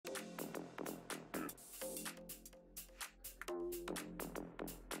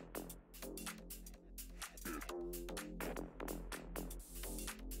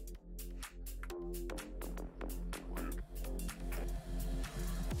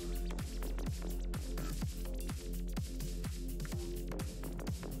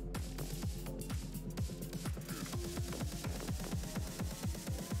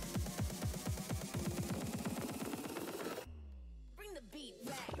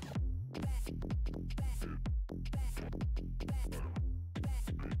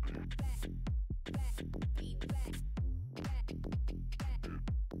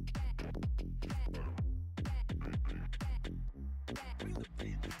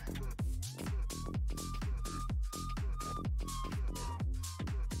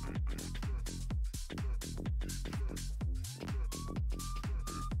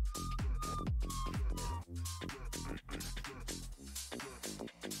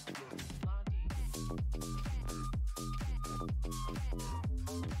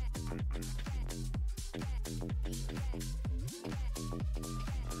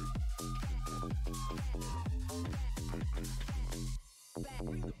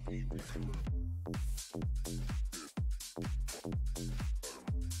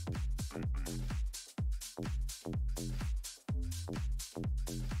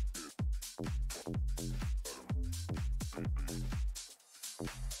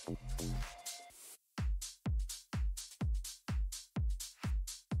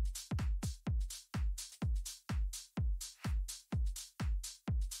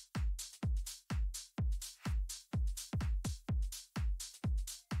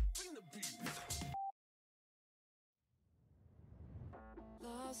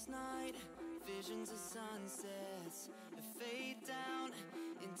Last night, visions of sunsets fade down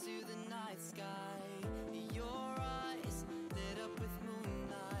into the night sky. Your eyes lit up with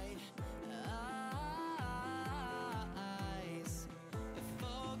moonlight. Eyes,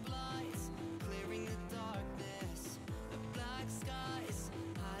 fog lights clearing the darkness. Black skies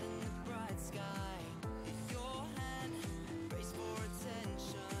hiding the bright sky. Your hand raised for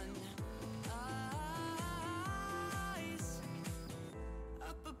attention.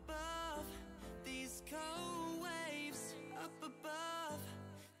 Up above these cold waves, up above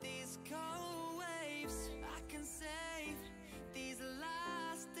these cold waves, I can save these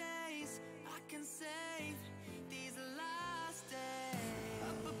last days, I can save these last days.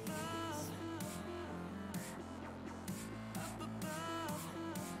 Up above, up above,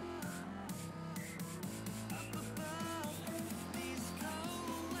 up above these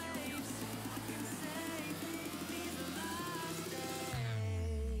cold waves, I can save these last days.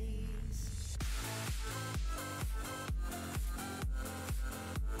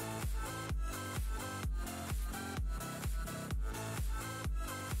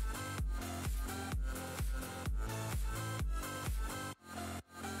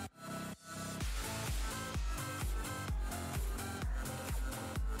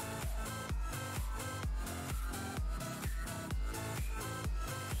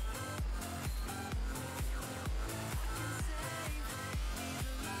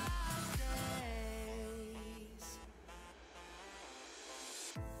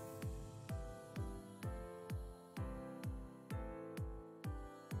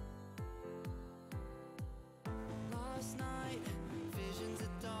 Last night, visions of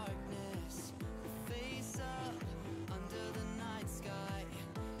darkness, face up under the night sky.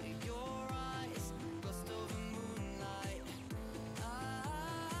 Your eyes glossed over moonlight.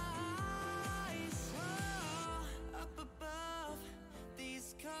 Eyes, oh, up above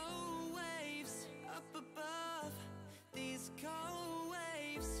these cold waves, up above these cold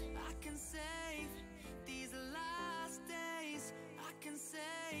waves, I can save these last days, I can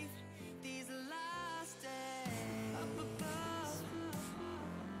save these last days. Up above,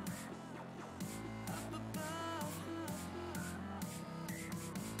 up above,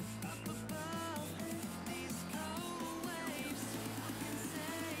 up above these cold waves, I can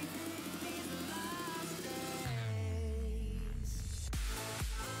save these last days.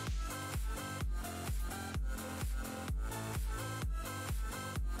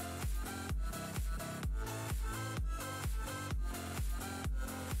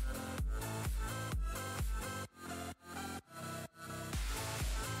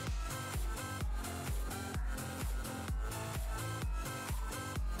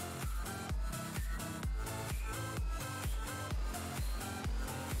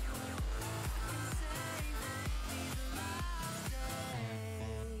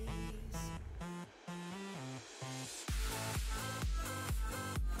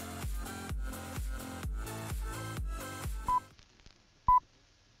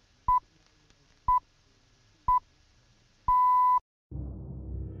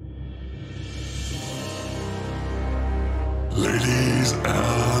 Ladies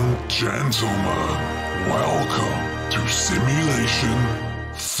and gentlemen, welcome to Simulation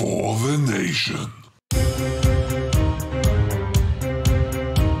for the Nation.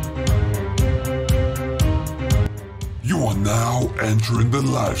 You are now entering the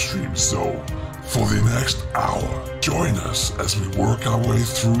live stream zone. For the next hour, join us as we work our way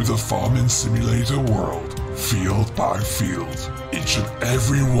through the farming simulator world, field by field. Each and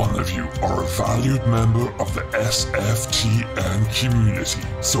every one of you are a valued member of the SFTN community,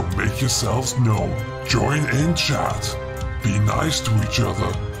 so make yourselves known. Join in chat, be nice to each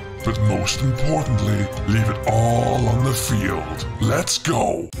other, but most importantly, leave it all on the field. Let's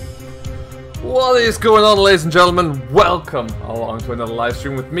go! What is going on, ladies and gentlemen? Welcome along to another live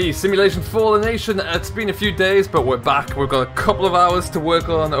stream with me, Simulation for the Nation. It's been a few days, but we're back. We've got a couple of hours to work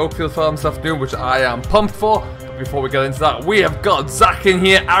on Oakfield Farm this afternoon, which I am pumped for. But before we get into that, we have got Zach in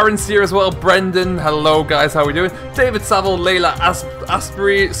here, Aaron's here as well, Brendan, hello guys, how are we doing? David Saville, Layla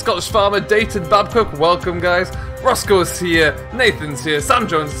Asbury, Scottish Farmer, Dayton Babcock, welcome guys. Roscoe's here, Nathan's here, Sam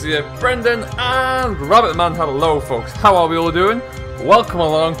Jones is here, Brendan, and Rabbit Man, hello folks. How are we all doing? Welcome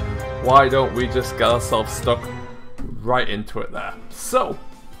along. Why don't we just get ourselves stuck right into it there? So,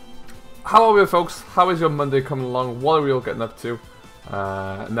 how are we folks? How is your Monday coming along? What are we all getting up to?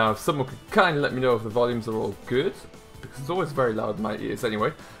 Now, if someone could kindly let me know if the volumes are all good, because it's always very loud in my ears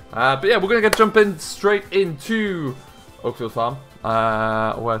anyway. But yeah, we're going to jump straight into Oakfield Farm,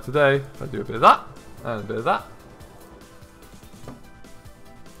 where today I do a bit of that, and a bit of that.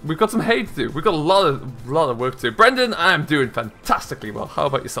 We've got some hay to do. We've got a lot of work to do. Brendan, I'm doing fantastically well. How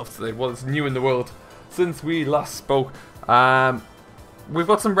about yourself today? What is new in the world since we last spoke? We've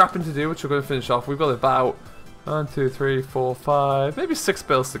got some wrapping to do, which we're going to finish off. We've got about 1, 2, 3, 4, 5, maybe 6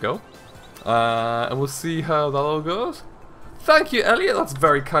 bales to go. And we'll see how that all goes. Thank you, Elliot. That's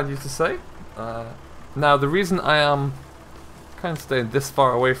very kind of you to say. Now, the reason I am kind of staying this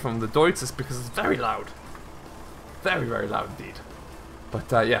far away from the Deutz is because it's very loud. Very, very loud indeed. But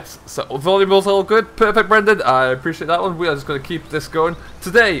yes, so volleyball's all good. Perfect, Brendan. I appreciate that one. We are just going to keep this going.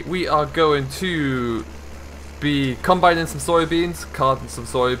 Today, we are going to be combining some soybeans, carting some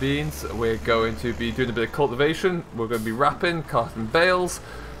soybeans. We're going to be doing a bit of cultivation. We're going to be wrapping, carting bales.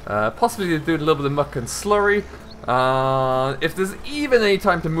 Possibly doing a little bit of muck and slurry. If there's even any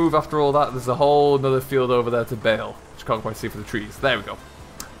time to move after all that, there's a whole another field over there to bale, which you can't quite see for the trees. There we go.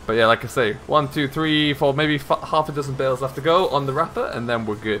 But yeah, like I say, 1, 2, 3, 4, maybe half a dozen bales left to go on the wrapper, and then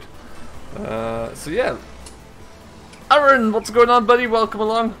we're good. So yeah. Aaron, what's going on, buddy? Welcome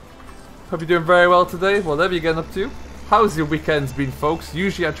along. Hope you're doing very well today, whatever you're getting up to. How's your weekends been, folks?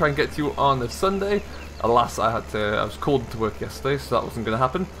 Usually I try and get to you on a I was called to work yesterday, so that wasn't going to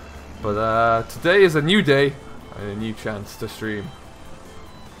happen. But today is a new day, and a new chance to stream.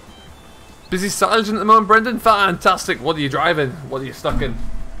 Busy Sergeant at the moment, Brendan? Fantastic. What are you driving? What are you stuck in?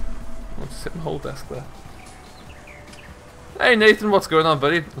 I'll just sit in the whole desk there. Hey Nathan, what's going on,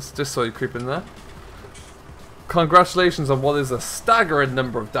 buddy? Just saw you creeping there. Congratulations on what is a staggering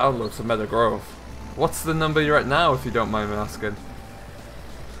number of downloads for Meadow Grove. What's the number you're at now, if you don't mind me asking?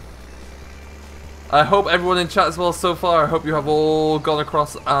 I hope everyone in chat as well so far, I hope you have all gone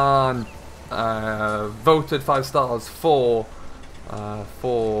across and voted 5 stars for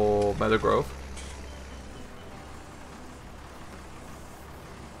Meadow Grove.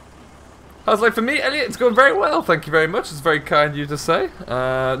 I was like, for me, Elliot, it's going very well. Thank you very much. It's very kind of you to say.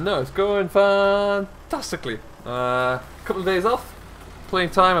 No, it's going fantastically. Couple of days off, plenty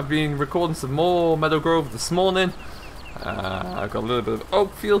of time. I've been recording some more Meadow Grove this morning. I've got a little bit of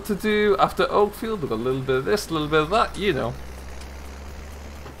Oakfield to do. After Oakfield, we've got a little bit of this, a little bit of that, you know.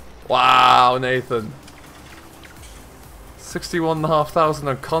 Wow, Nathan. 61,500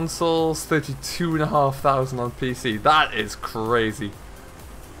 on consoles, 32,500 on PC. That is crazy.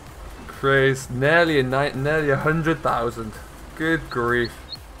 Nearly 100,000. Good grief.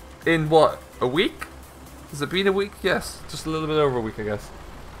 In what? A week? Has it been a week? Yes. Just a little bit over a week, I guess.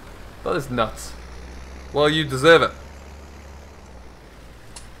 That is nuts. Well, you deserve it.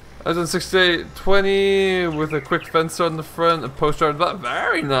 I was on 6820 with a quick fencer on the front and poster on the back.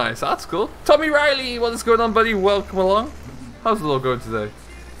 Very nice. That's cool. Tommy Riley, what is going on, buddy? Welcome along. How's it all going today?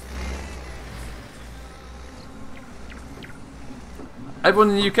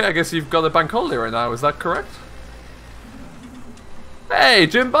 Everyone in the UK, I guess you've got a bank holiday right now, is that correct? Hey,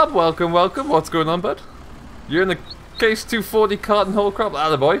 Jim Bob, welcome, welcome. What's going on, bud? You're in the case 240 carton whole crop,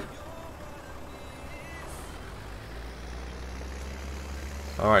 attaboy.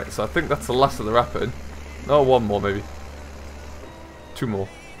 Alright, so I think that's the last of the wrapping. Oh, one more maybe. 2 more.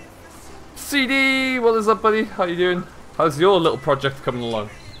 CD, what is up, buddy? How you doing? How's your little project coming along?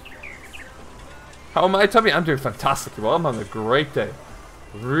 How am I, Tommy? I'm doing fantastically well. I'm having a great day.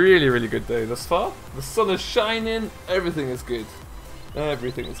 Really, really good day thus far. The sun is shining. Everything is good.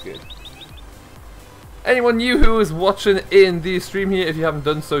 Everything is good. Anyone new who is watching in the stream here, if you haven't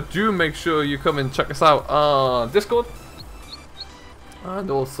done so, do make sure you come and check us out on Discord. And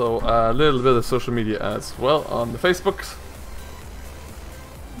also a little bit of social media as well on the Facebooks.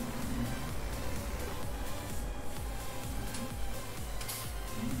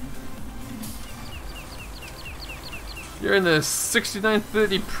 You're in the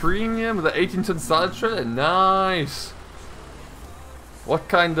 6930 Premium with the 18-ton salad trailer. Nice. What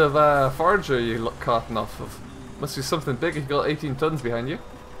kind of forage are you carting off of? Must be something big if you got 18 tons behind you.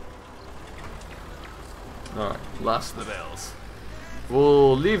 Alright, last of the bales.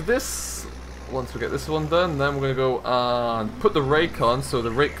 We'll leave this once we get this one done. Then we're going to go and put the rake on so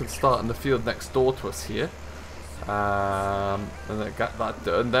the rake can start in the field next door to us here. And then get that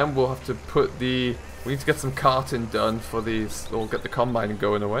done. Then we'll have to put the... We need to get some carting done for these. We'll get the combine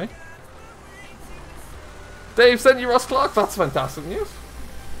going away. Dave sent you Ross Clark. That's fantastic news.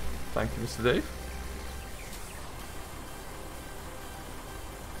 Thank you, Mr. Dave.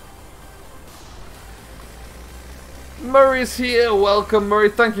 Murray's here. Welcome, Murray.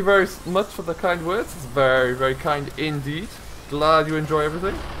 Thank you very much for the kind words. It's very, very kind indeed. Glad you enjoy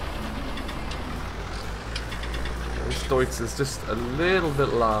everything. This Deutz is just a little bit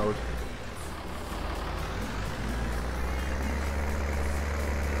loud.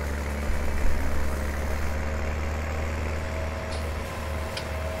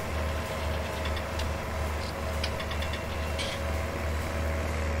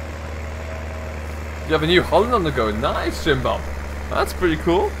 You have a New Holland on the go. Nice, Jim Bob. That's pretty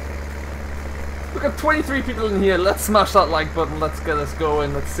cool. We've got 23 people in here. Let's smash that like button. Let's get us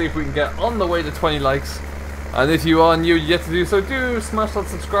going. Let's see if we can get on the way to 20 likes. And if you are new yet to do so, do smash that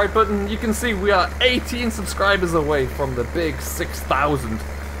subscribe button. You can see we are 18 subscribers away from the big 6,000,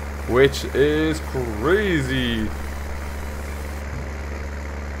 which is crazy.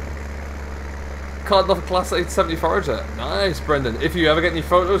 Card off a Class 870 Forager. Nice, Brendan. If you ever get any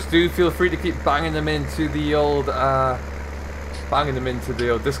photos, do feel free to keep banging them into the old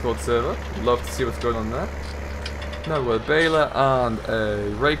Discord server. Love to see what's going on there. Now we've got a baler and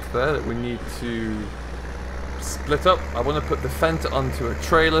a rake there that we need to split up. I want to put the Fendt onto a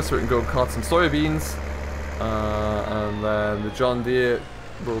trailer so we can go cart some soybeans. And then the John Deere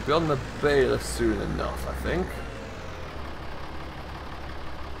will be on the baler soon enough, I think.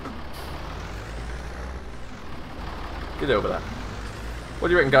 Get over that. What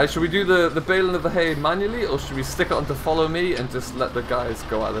do you reckon, guys? Should we do the baling of the hay manually, or should we stick it on to follow me and just let the guys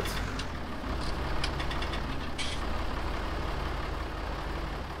go at it?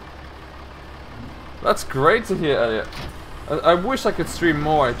 That's great to hear, Elliot. I wish I could stream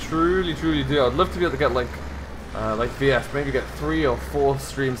more. I truly, truly do. I'd love to be able to get like VF, maybe get 3 or 4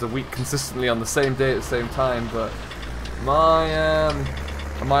 streams a week consistently on the same day at the same time. But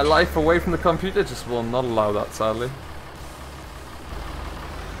my life away from the computer just will not allow that, sadly.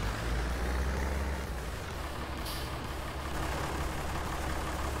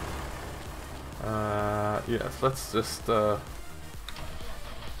 Yes, let's just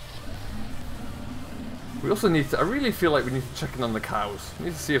we also need to, I really feel like we need to check in on the cows. We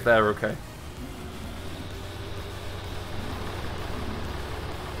need to see if they're okay.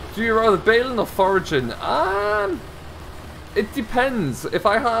 Do you rather baling or foraging? It depends. If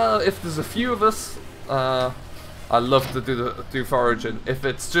there's a few of us, I love to do foraging. If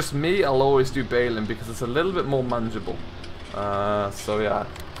it's just me, I'll always do baling because it's a little bit more manageable. So yeah,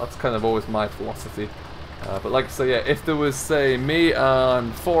 that's kind of always my philosophy. But like I say, yeah, if there was, say, me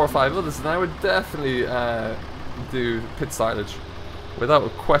and 4 or 5 others, then I would definitely do pit silage, without a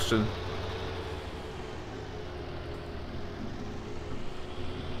question.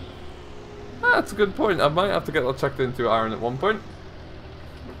 That's a good point. I might have to get that checked into iron at one point.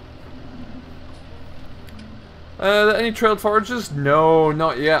 Any trailed forages? No,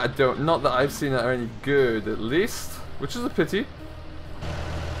 not yet. I don't. Not that I've seen that are any good, at least, which is a pity.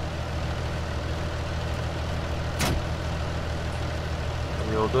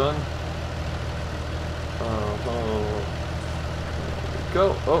 All done. Oh, there we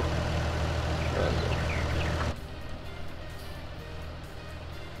go. Oh, there we go.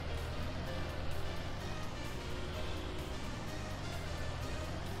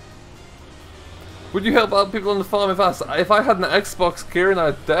 Would you help out people on the farm if asked? If I had an Xbox, Kieran,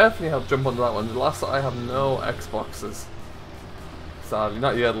 I'd definitely help jump onto that one. The last I have no Xboxes. Sadly,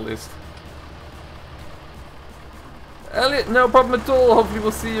 not yet at least. Elliot, no problem at all. Hopefully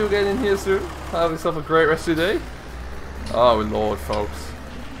we'll see you again in here soon. Have yourself a great rest of your day. Oh lord, folks.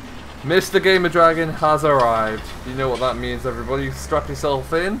 Mr. Gamer Dragon has arrived. You know what that means, everybody. Strap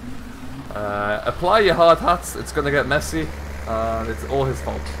yourself in. Apply your hard hats. It's going to get messy. And it's all his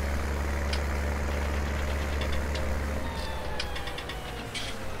fault.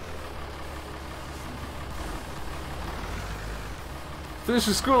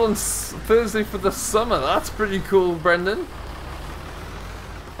 Finishes school on Thursday for the summer. That's pretty cool, Brendan.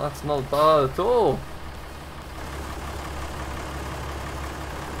 That's not bad at all.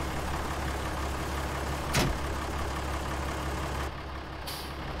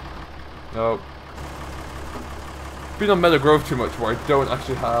 No. Been on Meadow Grove too much where I don't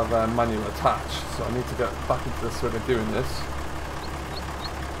actually have manual attach, so I need to get back into the swing of doing this.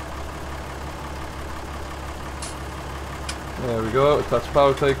 There we go. Touch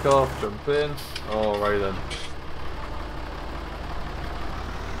power takeoff. Jump in. Alright then.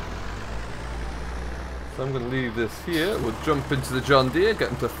 So I'm going to leave this here. We'll jump into the John Deere. Get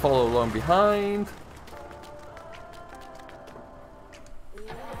him to follow along behind.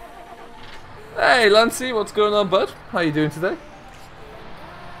 Hey Lancey, what's going on, bud? How you doing today?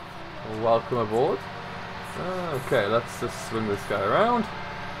 Welcome aboard. Okay, let's just swing this guy around.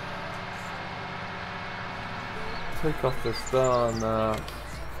 Take off this darn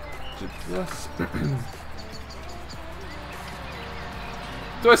GPS.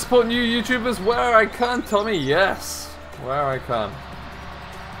 Do I support new YouTubers where I can, Tommy? Yes, where I can.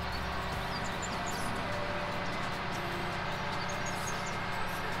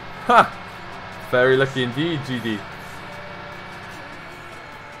 Ha! Very lucky indeed, GD.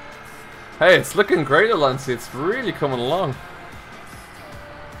 Hey, it's looking great, Lancey. It's really coming along.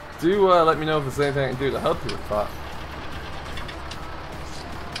 Do let me know if there's anything I can do to help you with that.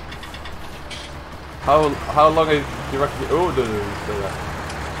 How long do you reckon? Oh, no, say that.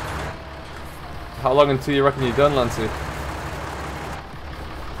 How long until you reckon you're done, Lancey?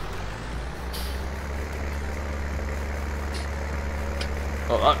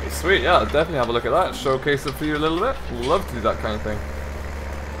 Oh, that'd be sweet. Yeah, I'll definitely have a look at that. Showcase it for you a little bit. Love to do that kind of thing.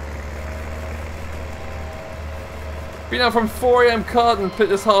 Been out from 4 AM card and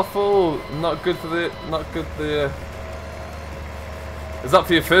pit is half full. Not good for the. Is that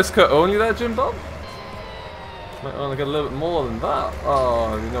for your first cut only there, Jim Bob? Might want to get a little bit more than that.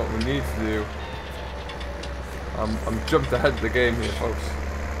 Oh, you know what we need to do? I'm jumped ahead of the game here, folks.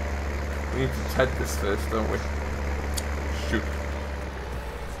 We need to TED this first, don't we? Shoot.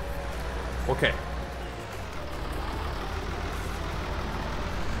 Okay.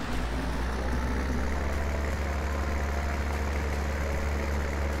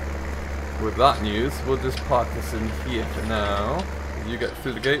 With that news, we'll just park this in here for now. Did you get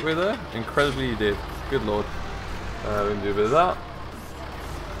through the gateway there? Incredibly you did. Good lord. We're going to do a bit of that.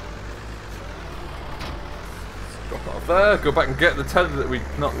 Drop off there. Go back and get the tether that we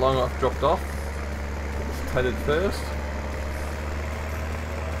not long off dropped off. Get this tethered first.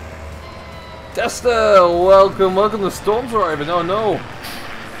 Desta! Welcome, welcome. The storm's arriving. Oh no.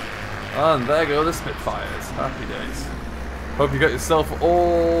 And there go the Spitfires. Happy days. Hope you got yourself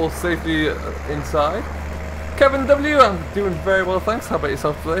all safely inside. Kevin W, I'm doing very well, thanks. How about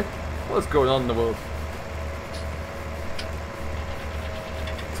yourself today? What's going on in the world?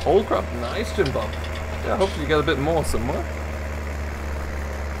 Toll crab, nice, Jim Bob. Yeah, hopefully you get a bit more somewhere.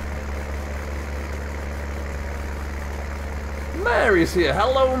 Mary's here.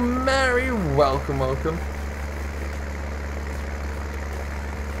 Hello, Mary. Welcome, welcome.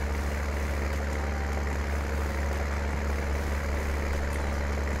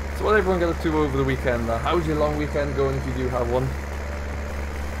 So what everyone got up to over the weekend? How's your long weekend going if you do have one?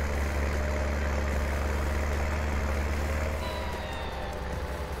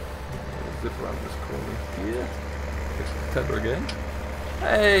 Zip around this corner here. Get the tether again.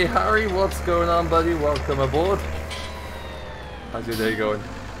 Hey Harry, what's going on, buddy? Welcome aboard. How's your day going?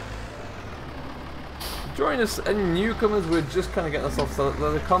 Join us, any newcomers. We're just kind of getting ourselves set up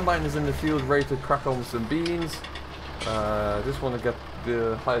there. The combine is in the field ready to crack on with some beans. Just want to get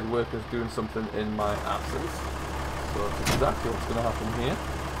the hired workers doing something in my absence. So that's exactly what's going to happen here.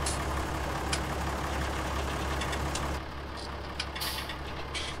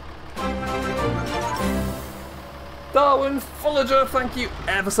 Darwin Fullager, thank you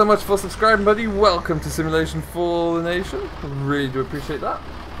ever so much for subscribing, buddy. Welcome to Simulation for the Nation. Really do appreciate that.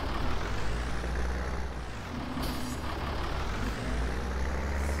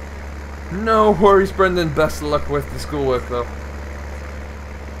 No worries, Brendan. Best of luck with the schoolwork, though.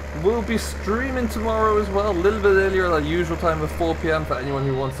 We'll be streaming tomorrow as well, a little bit earlier at our usual time of 4 PM for anyone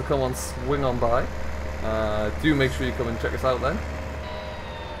who wants to come on, swing on by. Do make sure you come and check us out then.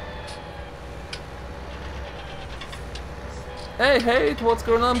 Hey, what's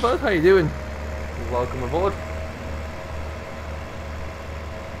going on, bud? How you doing? Welcome aboard.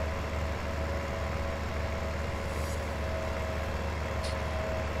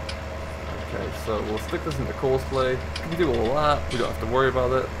 Okay, so we'll stick this into courseplay. We can do all that. We don't have to worry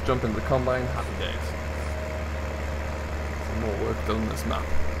about it. Jump into the combine. Happy days. Some more work done on this map.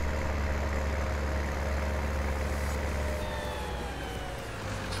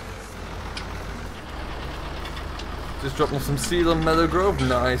 Just dropping some seed on Meadow Grove.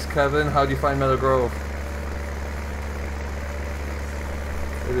 Nice, Kevin. How do you find Meadow Grove?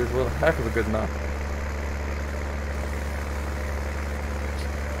 It is one heck of a good map.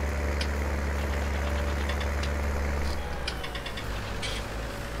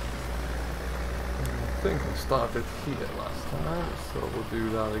 think we started here last time, so we'll do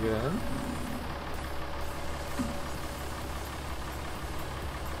that again.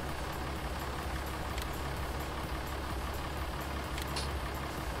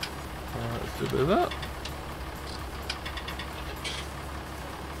 Let's do a bit of that.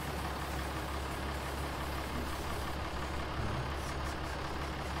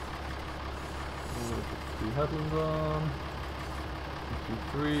 Put the headlands on. 1,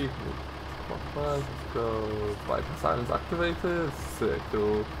 2, 3. Clockwise. Let's go. Bypass islands activated.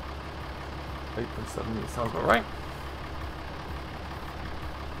 Circle. 8.7 sounds about right.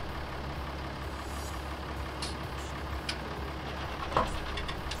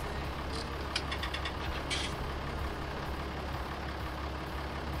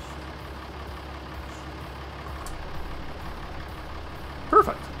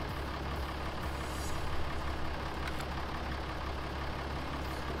 Perfect.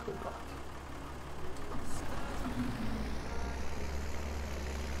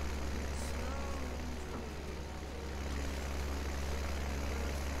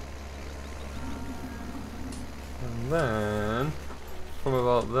 And then, from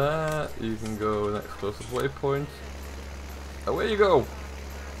about there, you can go next closest waypoint. Away you go!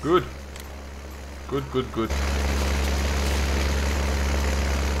 Good. Good, good, good.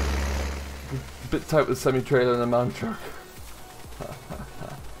 Bit tight with semi-trailer and a man truck.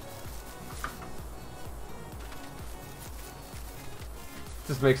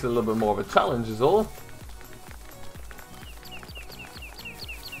 Just makes it a little bit more of a challenge is all.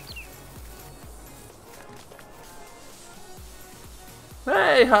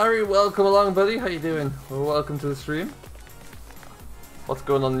 Hey Harry, welcome along buddy, how you doing? Well, welcome to the stream. What's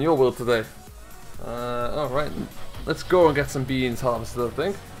going on in your world today? Alright, let's go and get some beans harvested I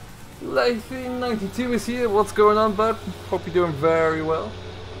think. Lifey92 is here, what's going on bud? Hope you're doing very well.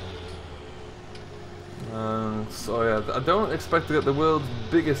 So yeah, I don't expect to get the world's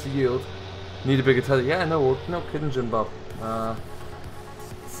biggest yield. Need a bigger telly. Yeah, no kidding Jim Bob.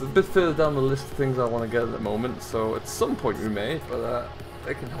 It's a bit further down the list of things I want to get at the moment, so at some point we may, but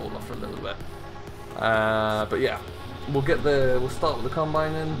they can hold off for a little bit. But yeah, we'll start with the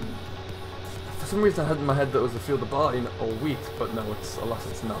combining. For some reason I had in my head that it was a field of barley or wheat, but no, alas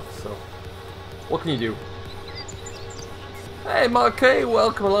it's not, so what can you do? Hey Mark K,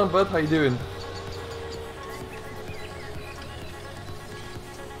 welcome along bud, how you doing?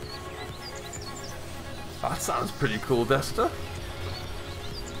 That sounds pretty cool, Desta.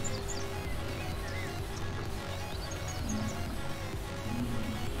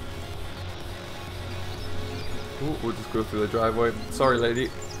 Ooh, we'll just go through the driveway. Sorry, lady.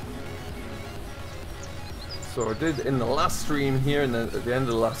 So I did in the last stream here, and then at the end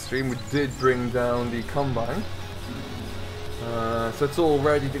of the last stream, we did bring down the combine. So it's all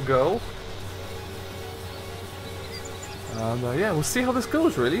ready to go. Yeah, we'll see how this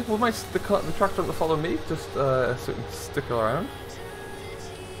goes really. We might the tractor to follow me, just so we can stick around.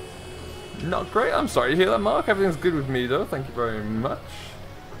 Not great, I'm sorry to hear that Mark, everything's good with me though, thank you very much.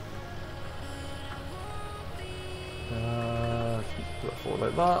 Put it forward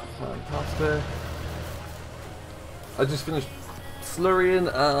like that, fantastic. I just finished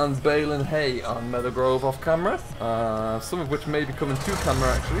slurrying and baling hay on Meadow Grove off camera, some of which may be coming to camera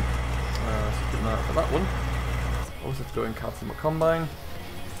actually, so keep an eye out for that one. Also have to go and cancel my combine.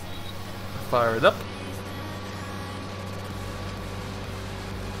 Fire it up.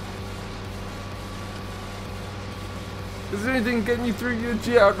 Is there anything getting you through your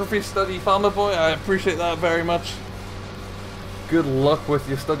geography study, farmer boy? I appreciate that very much. Good luck with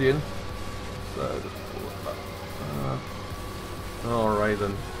your studying. So just pull it back. Alright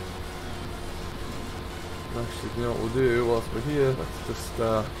then. Actually, you know what we'll do whilst we're here? Let's just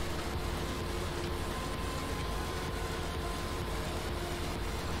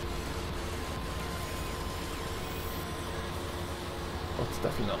that's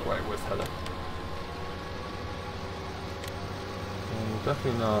definitely not the right width header.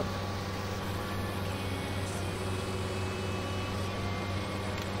 Definitely not.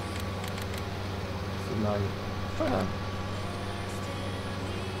 So 9. Try 9.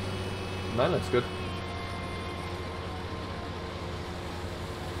 9 looks good.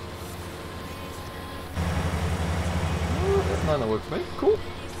 Oh, 9 that works for me. Cool.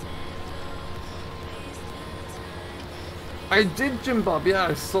 I did, Jim Bob, yeah,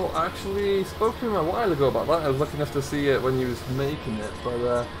 I actually spoke to him a while ago about that. I was lucky enough to see it when he was making it, but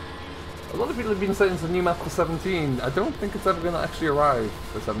a lot of people have been saying it's a new map for 17. I don't think it's ever going to actually arrive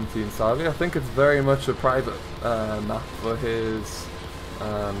for 17, sadly. I think it's very much a private map for his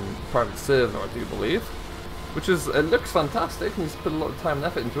private server, I do believe. Which is, it looks fantastic, and he's put a lot of time and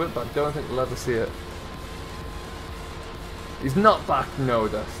effort into it, but I don't think we'll ever see it He's not back, no,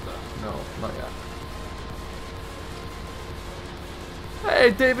 Dexter. No, not yet.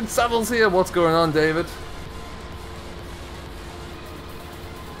 Hey, David Savills here. What's going on, David?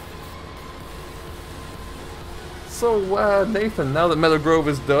 So, Nathan, now that Meadow Grove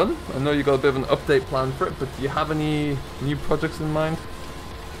is done, I know you got a bit of an update plan for it, but do you have any new projects in mind?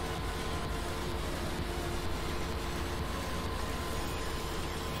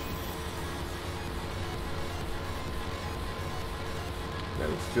 Yeah,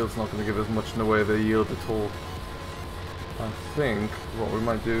 this field's not going to give us much in the way of a yield at all. I think what we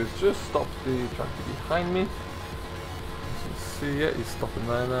might do is just stop the tractor behind me. As you can see it, he's stopping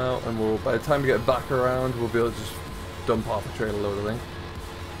there now, and we'll, by the time we get back around, we'll be able to just dump off a trailer load, I think.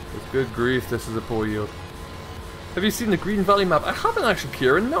 With good grief, this is a poor yield. Have you seen the Green Valley map? I haven't actually,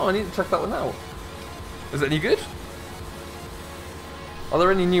 Kieran. No, I need to check that one out. Is it any good? Are there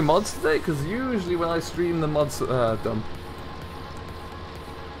any new mods today? Because usually when I stream, the mods done.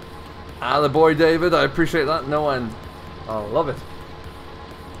 Ah, the boy, David. I appreciate that. No end. I love it.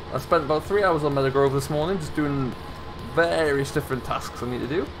 I spent about 3 hours on Meadow Grove this morning, just doing various different tasks I need to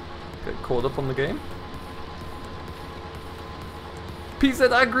do. Get caught up on the game.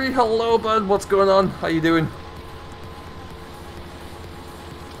 PZ Agri, hello bud, what's going on? How you doing?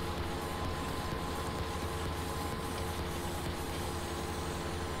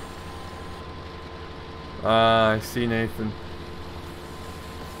 Ah, I see, Nathan.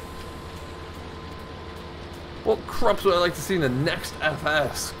 What crops would I like to see in the next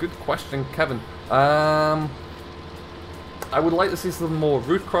FS? Good question, Kevin. I would like to see some more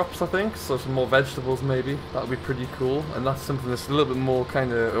root crops, I think, so some more vegetables maybe. That would be pretty cool, and that's something that's a little bit more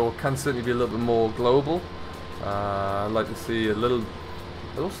kind of, or can certainly be a little bit more global. I'd like to see a little,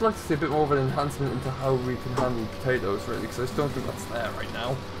 I'd also like to see a bit more of an enhancement into how we can handle potatoes, really, because I just don't think that's there right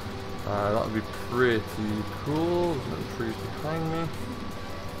now. That would be pretty cool. There's no trees behind me.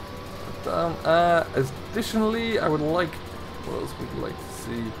 Additionally, I would like, what else would you like to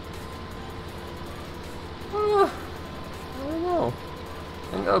see? I don't know.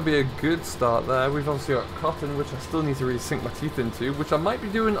 I think that would be a good start there. We've obviously got cotton, which I still need to really sink my teeth into, which I might be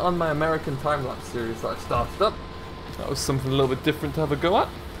doing on my American time-lapse series that I started up. That was something a little bit different to have a go at.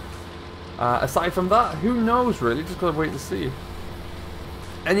 Aside from that, who knows really, just gotta wait and see.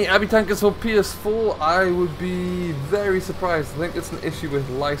 Any Abbey tankers for PS4? I would be very surprised. I think it's an issue with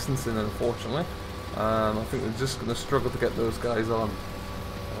licensing, unfortunately. I think they're just gonna struggle to get those guys on.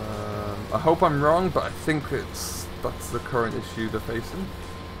 I hope I'm wrong, but I think that's the current issue they're facing.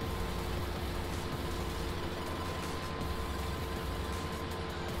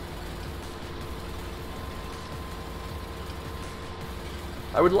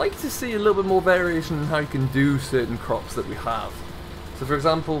 I would like to see a little bit more variation in how you can do certain crops that we have. So for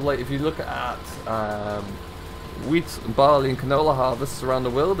example, like if you look at wheat, and barley and canola harvests around the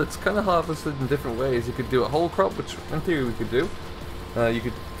world, it's kind of harvested in different ways. You could do a whole crop, which in theory we could do. You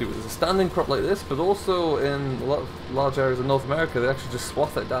could do it as a standing crop like this, but also in a lot of large areas of North America, they actually just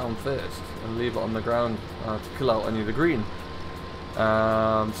swath it down first and leave it on the ground to kill out any of the green.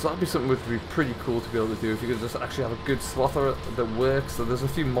 So that'd be something which would be pretty cool to be able to do if you could just actually have a good swather that works. So there's a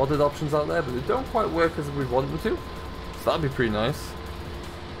few modded options out there, but they don't quite work as we want them to. So that'd be pretty nice.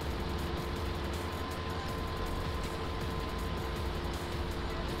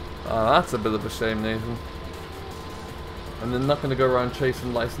 That's a bit of a shame, Nathan. And they're not going to go around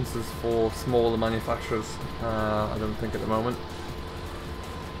chasing licenses for smaller manufacturers, I don't think at the moment.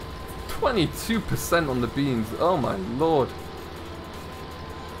 22% on the beans, oh my lord.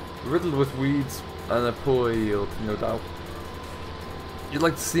 Riddled with weeds and a poor yield, no doubt. You'd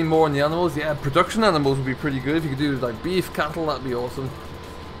like to see more on the animals? Yeah, production animals would be pretty good. If you could do like beef, cattle, that'd be awesome.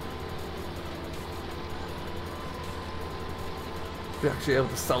 Be actually able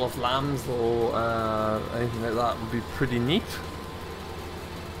to sell off lambs or anything like that would be pretty neat.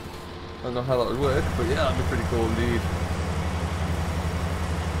 I don't know how that would work, but yeah, that'd be pretty cool indeed.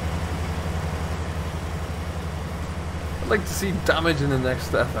 I'd like to see damage in the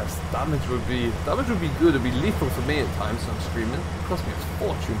next FS. Damage would be good. It'd be lethal for me at times when I'm streaming. It cost me a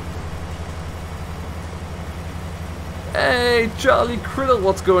fortune. Hey, Charlie Criddle,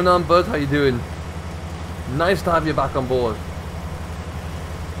 what's going on, bud? How you doing? Nice to have you back on board.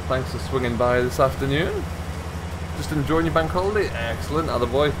 Thanks for swinging by this afternoon. Just enjoying your bank holiday? Excellent,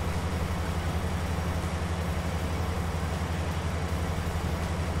 attaboy.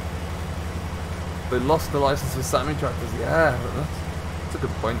 They lost the license for Sammy tractors. Yeah, that's a good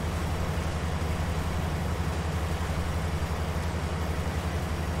point.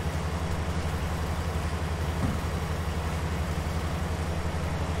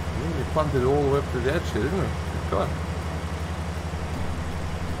 They planted all the way up to the edge here, didn't they? God.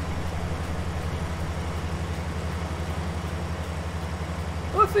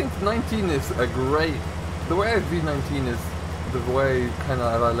 think 19 is a great... The way I view 19 is the way kind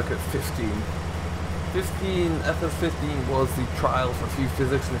of I look at 15. 15, FS15 was the trial for a few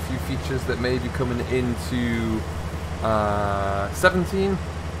physics and a few features that may be coming into 17,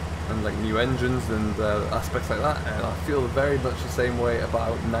 and like new engines and aspects like that, and I feel very much the same way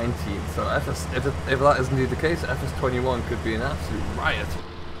about 19. So if that is indeed the case, FS21 could be an absolute riot.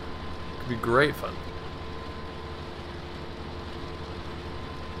 Could be great fun.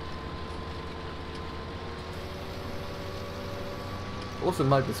 Also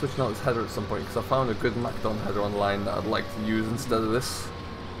might be switching out this header at some point because I found a good MacDon header online that I'd like to use instead of this.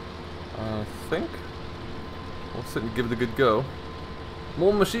 I think I'll certainly give it a good go.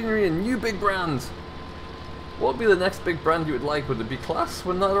 More machinery and new big brands. What would be the next big brand you would like? Would it be Class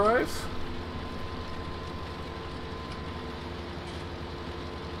when that arrives?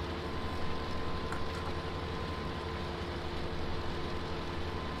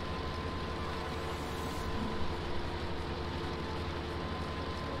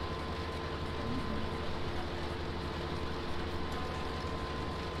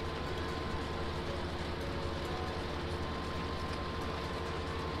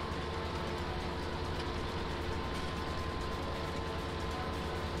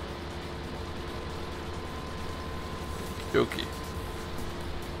 Okay.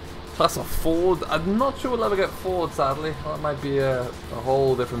 Class of Ford. I'm not sure we'll ever get Ford, sadly. That might be a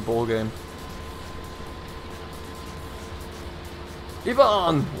whole different ball game.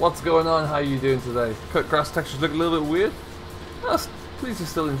 Yvonne, what's going on? How are you doing today? Cut grass textures look a little bit weird. Please, you're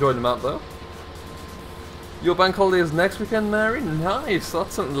still enjoying the map though. Your bank holiday is next weekend, Mary. Nice.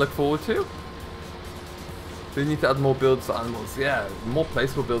 That's something to look forward to. They need to add more builds to animals. Yeah, more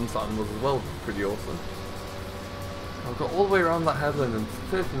placeable buildings to animals as well. Pretty awesome. I've got all the way around that headland and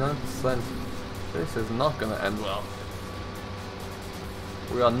 39%. This is not going to end well.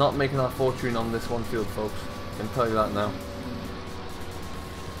 We are not making our fortune on this one field, folks. I can tell you that now.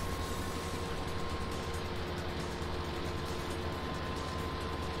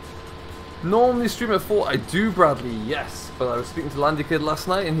 Normally stream at 4. I do, Bradley, yes. But I was speaking to Landy Kid last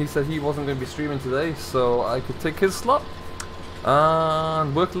night and he said he wasn't going to be streaming today, so I could take his slot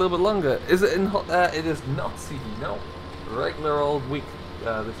and work a little bit longer. Is it in hot air? It is not, CD, no. Regular old week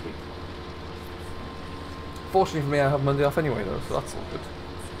this week. Fortunately for me, I have Monday off anyway though, so that's all good.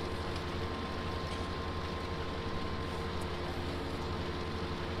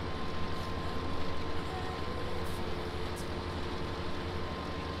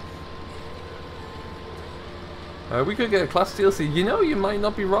 We could get a Class DLC. You know, you might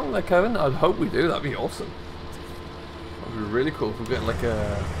not be wrong there, Kevin. I'd hope we do. That'd be awesome. That'd be really cool if we get like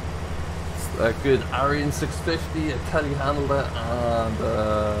a good Arian 650, a telehandler, and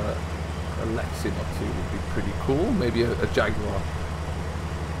a Lexi or two would be pretty cool. Maybe a Jaguar.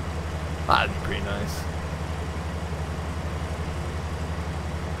 That'd be pretty nice.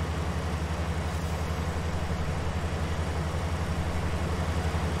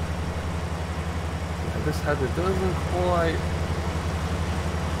 Yeah, this header doesn't quite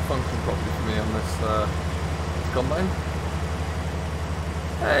function properly for me on this combine.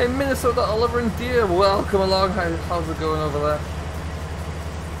 Hey, Minnesota, Oliver and Deer, welcome along. How's it going over there?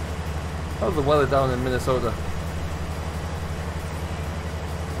 How's the weather down in Minnesota?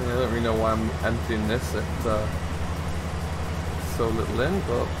 I don't really know why I'm emptying this. It's so little in,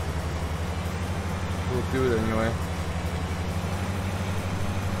 but we'll do it anyway.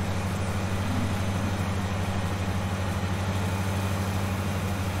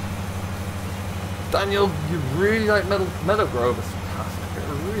 Daniel, you really like Meadow Grove. It's fantastic.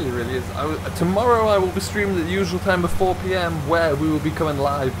 It really, really is. Tomorrow I will be streaming at the usual time of 4 PM, where we will be coming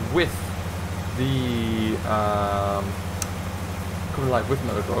live with the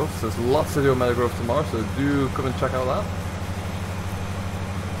Meadow Grove. So there's lots to do on Meadow Grove tomorrow. So do come and check out that.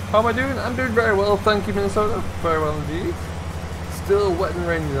 How am I doing? I'm doing very well, thank you, Minnesota. Very well indeed. Still wet and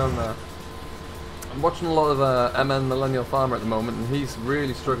rainy down there. I'm watching a lot of MN Millennial Farmer at the moment, and he's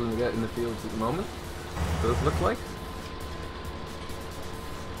really struggling to get in the fields at the moment. Does look like.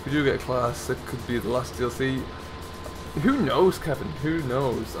 If we do get a class, it could be the last DLC. Who knows, Kevin? Who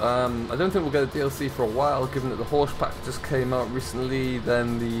knows? I don't think we'll get a DLC for a while, given that the Horse pack just came out recently,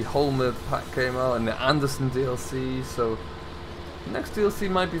 then the Holmer pack came out, and the Anderson DLC, so the next DLC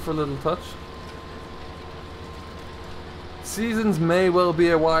might be for a little touch. Seasons may well be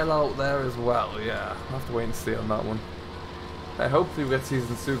a while out there as well, yeah. I'll have to wait and see on that one. Hey, hopefully we get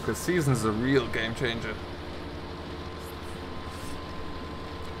Seasons soon, because Seasons is a real game changer.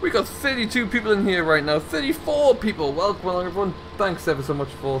 We got 32 people in here right now. 34 people. Welcome along, everyone. Thanks ever so much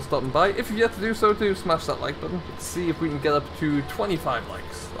for stopping by. If you've yet to do so, do smash that like button. Let's see if we can get up to 25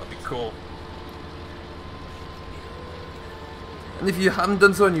 likes. That'd be cool. And if you haven't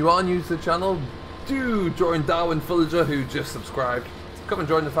done so and you are new to the channel, do join Darwin Villager, who just subscribed. Come and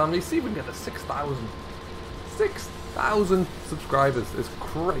join the family. See if we can get to 6,000. 6,000 subscribers is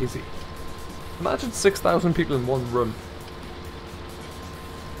crazy. Imagine 6,000 people in one run.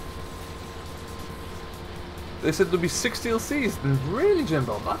 They said there'll be 6 DLCs, and really,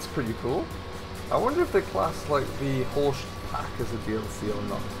 Jimbo, that's pretty cool. I wonder if they class like the horse pack as a DLC or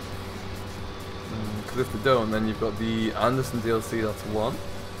not. Because if they don't, then you've got the Anderson DLC, that's 1.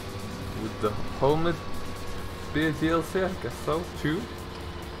 Would the Homer be a DLC? I guess so. 2.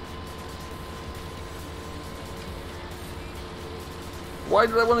 Why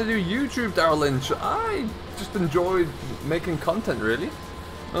did I want to do YouTube, Daryl Lynch? I just enjoyed making content, really.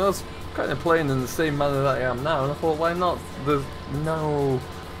 And I was kind of playing in the same manner that I am now, and I thought, why not? There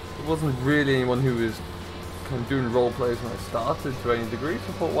wasn't really anyone who was kind of doing role plays when I started to any degree, so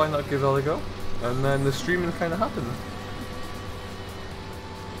I thought, why not give that a go? And then the streaming kind of happened.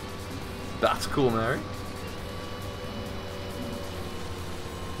 That's cool, Mary.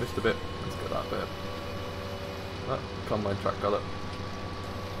 Missed a bit. Let's get that bit. Ah, combine track, got it.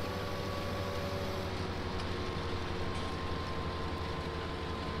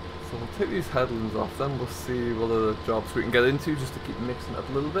 So we'll take these headlands off, then we'll see what other jobs we can get into just to keep mixing it up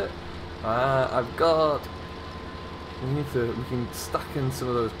a little bit. I've got... we can stack in some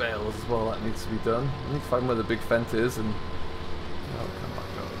of those bales as well, that needs to be done. We need to find where the big fence is and... I'll come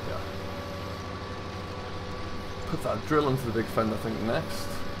back over here. Put that drill into the big fence, I think, next.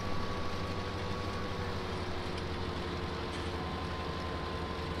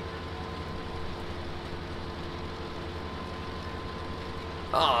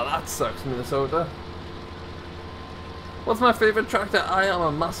 Oh, that sucks, Minnesota. What's my favourite tractor? I am a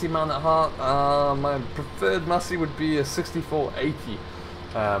Massey man at heart. My preferred Massey would be a 6480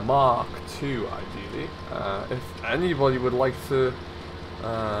 Mark II, ideally. If anybody would like to...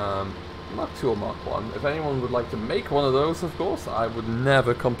 Mark II or Mark I. If anyone would like to make one of those, of course, I would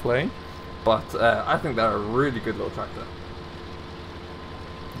never complain. But I think they're a really good little tractor.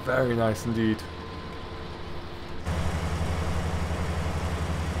 Very nice indeed.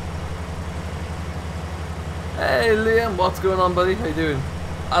 Hey Liam, what's going on, buddy? How you doing?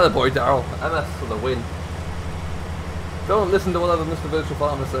 Attaboy, Daryl. MS for the win. Don't listen to whatever Mr. Virtual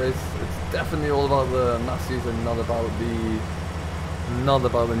Farmer says. It's definitely all about the Masseys and not about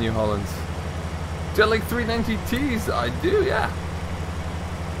the New Hollands. Do you like 390Ts? I do, yeah.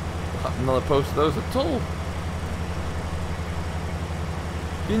 I'm not opposed to those at all.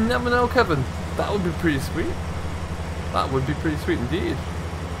 You never know, Kevin. That would be pretty sweet. That would be pretty sweet indeed.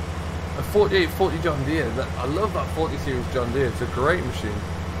 A 4840 John Deere. I love that 40 series John Deere. It's a great machine.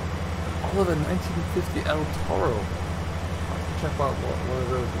 Oliver 1950 El Toro. I can check out what one of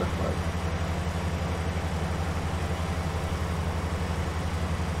those look like.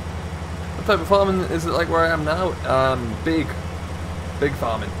 What type of farming is it like where I am now? Big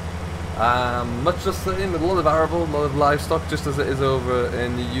farming. Much the same with a lot of arable, a lot of livestock, just as it is over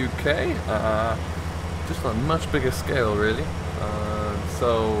in the UK. Just on a much bigger scale, really.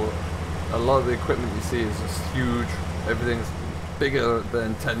 So a lot of the equipment you see is just huge. Everything's bigger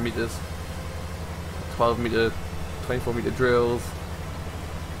than 10 meters, 12 meter, 24 meter drills.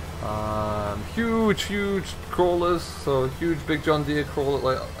 Huge crawlers, so huge big John Deere crawler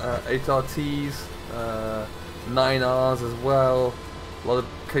like 8RTs, 9Rs as well. A lot of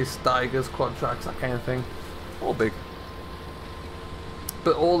Case Steigers, quad tracks, that kind of thing. All big.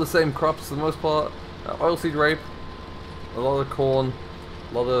 But all the same crops for the most part. Oilseed rape, a lot of corn,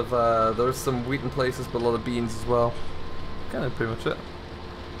 a lot of, there's some wheat in places, but a lot of beans as well. Kind of pretty much it.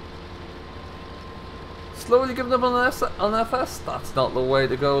 Slowly giving up on FS? That's not the way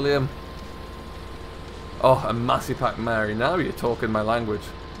to go, Liam. Oh, a Massey Pack Mary, now you're talking my language.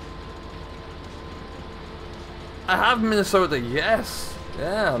 I have Minnesota, yes.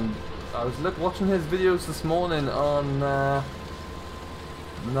 Yeah, I was watching his videos this morning on, now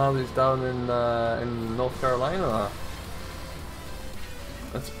that he's down in North Carolina.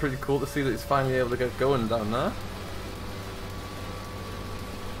 That's pretty cool to see that he's finally able to get going down there.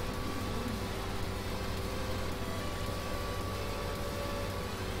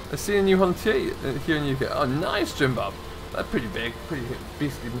 I see a new Hunter here in UK. Oh, nice, Jim Bob. They're pretty big, pretty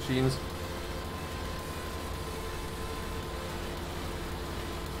beastly machines.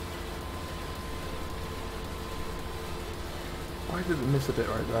 Why did it miss a bit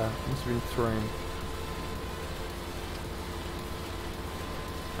right there? Must have been terrain.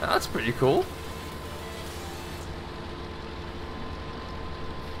 That's pretty cool.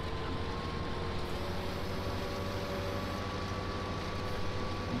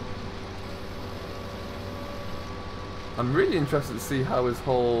 I'm really interested to see how the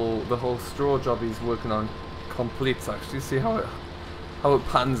whole straw job he's working on completes. Actually, see how it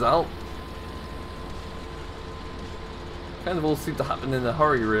pans out. Kind of all seem to happen in a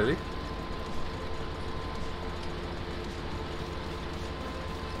hurry, really.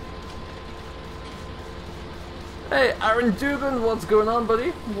 Hey, Aaron Dugan, what's going on,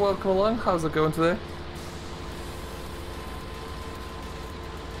 buddy? Welcome along. How's it going today?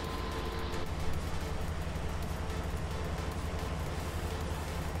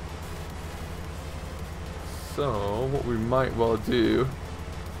 So, what we might well do...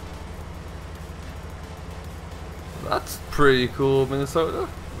 That's pretty cool, Minnesota.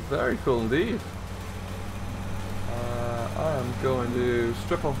 Very cool indeed. I am going to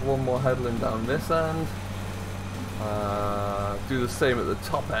strip off one more headland down this end. Do the same at the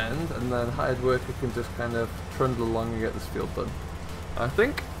top end, and then hired worker can just kind of trundle along and get this field done, I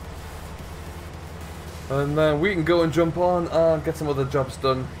think. And then we can go and jump on and get some other jobs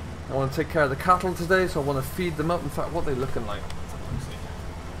done. I want to take care of the cattle today, so I want to feed them up. In fact, what are they looking like?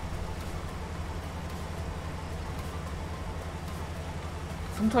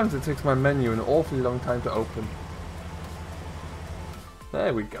 Sometimes it takes my menu an awfully long time to open.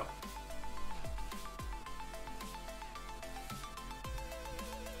 There we go.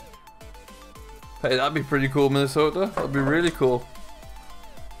 Hey, that'd be pretty cool, Minnesota. That'd be really cool.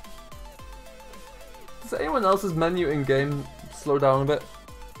 Does anyone else's menu in-game slow down a bit?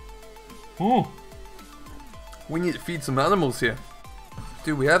 Ooh. We need to feed some animals here.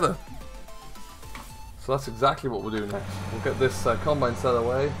 Do we ever? So that's exactly what we'll do next. We'll get this combine set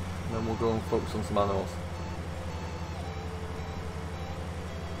away, and then we'll go and focus on some animals.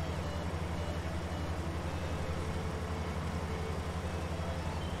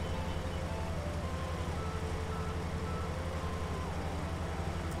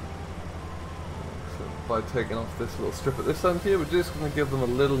 By taking off this little strip at this end here, we're just going to give them a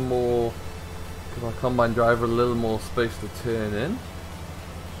little more, give our combine driver a little more space to turn in.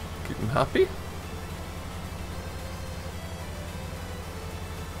 Keep them happy.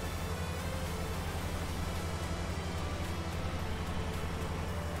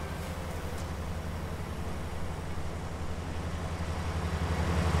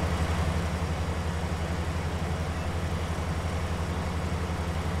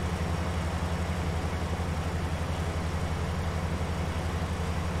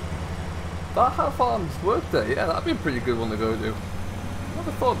 That how farms work there, yeah, that'd be a pretty good one to go do. I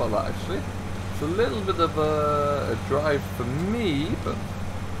never thought about that actually. It's a little bit of a drive for me, but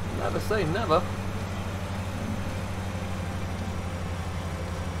never say never.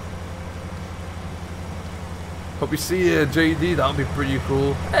 Hope you see JD, that'll be pretty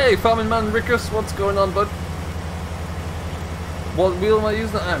cool. Hey, farming man Rickus, what's going on, bud? What wheel am I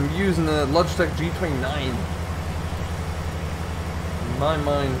using? I'm using the Logitech G29. In my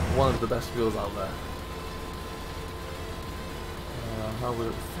mind, one of the best wheels out there. How would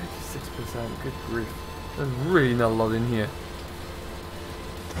it? 56%. Good grief. There's really not a lot in here.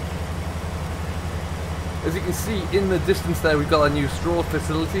 As you can see in the distance there, we've got a new straw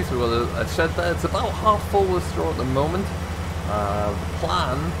facility, so we've got a shed there. It's about half full with straw at the moment. The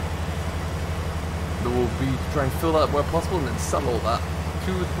plan will be to try and fill that where possible and then sell all that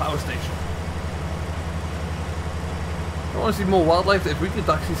to the power station. I want to see more wildlife. If we could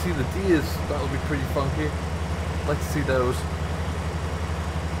actually see the deers, that would be pretty funky. I'd like to see those.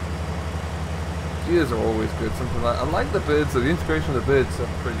 Deers are always good, something like that. I like the birds, so the integration of the birds are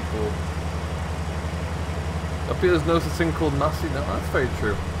pretty cool. Up here there's no such thing called Massey. No, that's very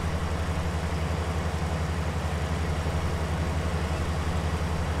true.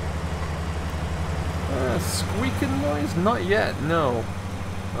 Squeaking noise? Not yet, no.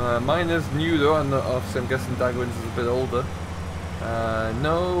 Mine is new though, and obviously I'm guessing Dagwin's is a bit older.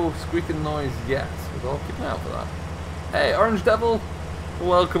 No squeaking noise yet. We'll keep an eye out for that. Hey, Orange Devil!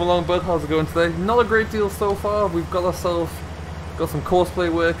 Welcome along, bud. How's it going today? Not a great deal so far. We've got some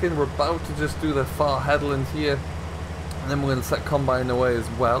courseplay working. We're about to just do the far headland here, and then we're going to set combine away as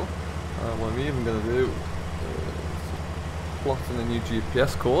well. What I'm even going to do is plot in a new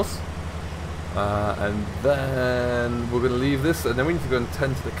GPS course. And then we're going to leave this, and then we need to go and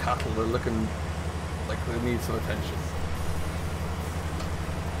tend to the cattle. They're looking like they need some attention.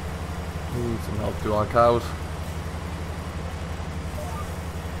 Need some help to our cows.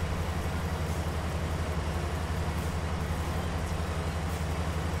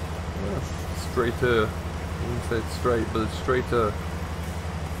 Straighter. I wouldn't say it's straight, but it's straighter.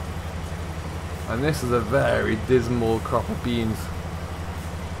 And this is a very dismal crop of beans.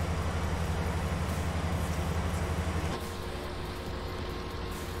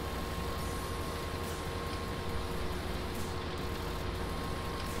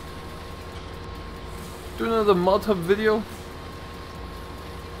 Do another mod hub video?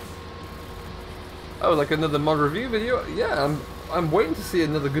 Oh, like another mod review video? Yeah, I'm waiting to see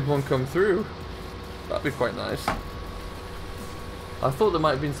another good one come through. That'd be quite nice. I thought there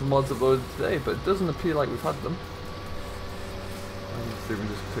might have been some mods uploaded today, but it doesn't appear like we've had them. Let's see if we can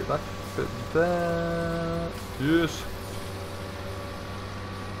just click that bit there. Yes.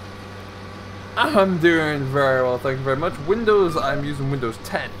 I'm doing very well, thank you very much. Windows, I'm using Windows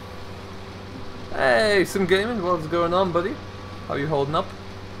 10. Hey, Sim Gaming, what's going on, buddy? How are you holding up?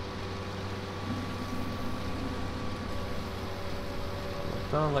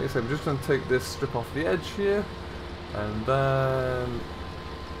 Like I said, we're just going to take this strip off the edge here, and then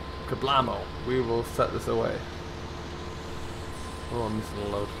kablamo, we will set this away. Oh, I'm missing a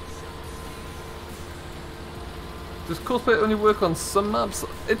load. Does cosplay only work on some maps?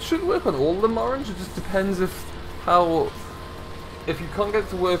 It should work on all of them, Orange. It just depends if you can't get it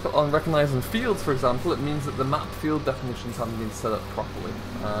to work on recognizing fields, for example, it means that the map field definitions haven't been set up properly,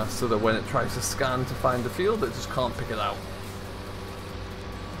 so that when it tries to scan to find the field, it just can't pick it out.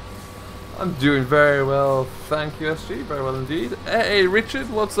 I'm doing very well, thank you, SG, very well indeed. Hey, Richard,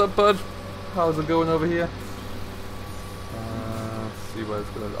 what's up, bud? How's it going over here? Let's see what it's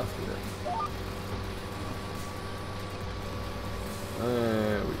going to ask me there.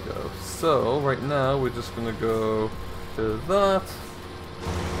 There we go. So, right now, we're just going to go to that.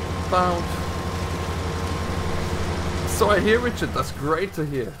 Bound. So I hear, Richard, that's great to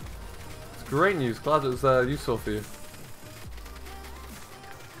hear. It's great news, glad it was useful for you.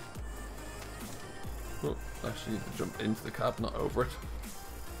 Oh, I actually need to jump into the cab, not over it.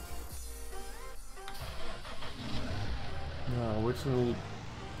 Now,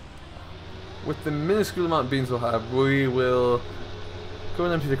 with the minuscule amount of beans we'll have, we will go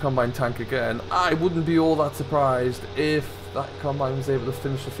and empty the combine tank again. I wouldn't be all that surprised if that combine was able to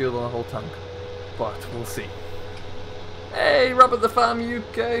finish the field on a whole tank, but we'll see. Hey, Rabbit the Farm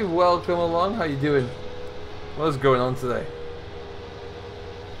UK, welcome along. How you doing? What's going on today?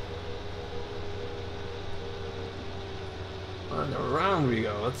 And around we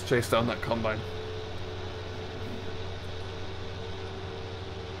go. Let's chase down that combine.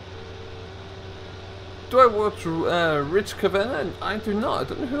 Do I watch Rich Cavenna? I do not. I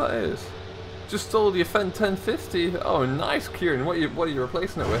don't know who that is. Just stole the Offend 1050. Oh, nice, Kieran. What are you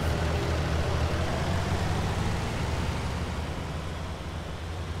replacing it with?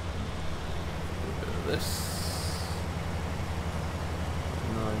 Look at this.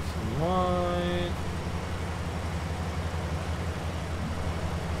 Nice and wide.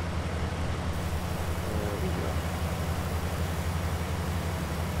 There we go.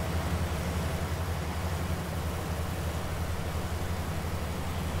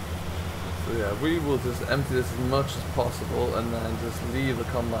 So yeah, we will just empty this as much as possible and then just leave the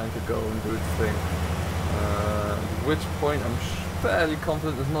combine to go and do its thing. At which point I'm fairly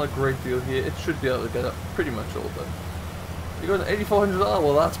confident there's not a great deal here. It should be able to get up pretty much all done. You're going to $8,400?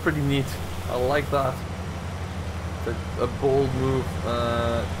 Well, that's pretty neat. I like that. It's a bold move. You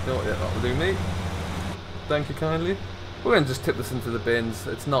know what, yeah, that'll do me. Thank you kindly. We're going to just tip this into the bins.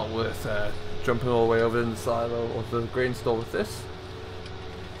 It's not worth jumping all the way over in the silo or the grain store with this.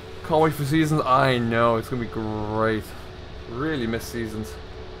 Can't wait for Seasons. I know, it's going to be great. Really miss Seasons.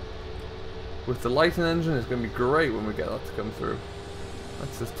 With the Lighting engine, it's going to be great when we get that to come through.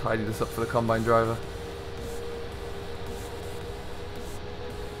 Let's just tidy this up for the combine driver.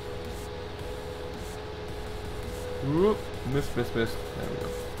 Whoop, miss. There we go.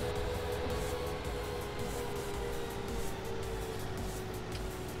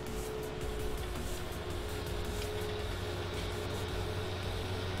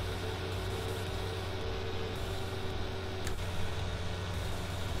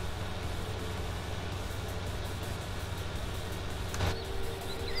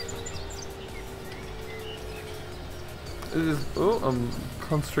 It is. Oh, I'm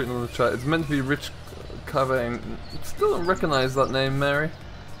concentrating on the chat. It's meant to be Rich Cavang. Still don't recognize that name, Mary.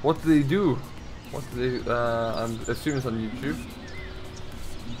 What do they do? What do they? I'm assuming it's on YouTube.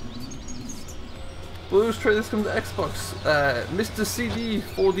 Blues traders come to Xbox. Mr. CD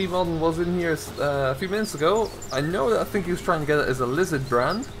 4D Modern was in here a few minutes ago. I know that I think he was trying to get it as a Lizard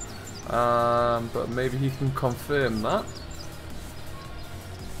brand, but maybe he can confirm that.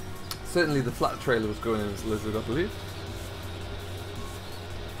 Certainly, the flat trailer was going in as Lizard, I believe.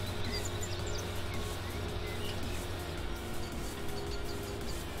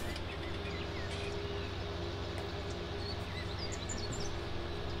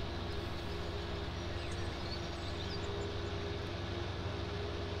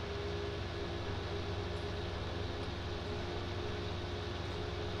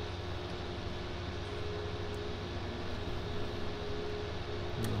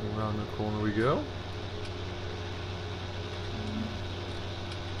 we go.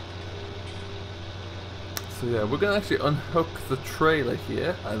 So yeah, we're going to actually unhook the trailer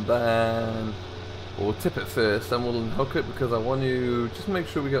here, and then we'll tip it first, then we'll unhook it, because I want to just make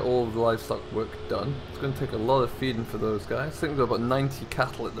sure we get all of the livestock work done. It's going to take a lot of feeding for those guys. I think we've got about 90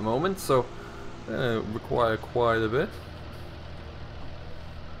 cattle at the moment, so require quite a bit.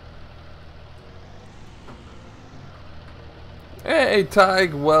 Hey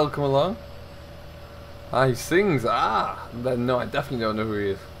Tig, welcome along. Ah, he sings. Ah, then no, I definitely don't know who he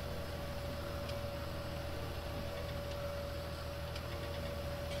is.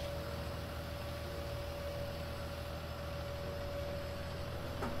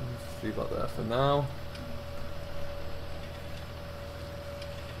 Let's leave that there for now.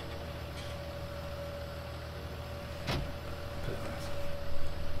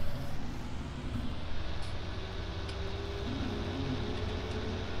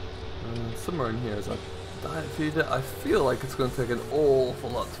 Somewhere in here is a diet feeder. I feel like it's going to take an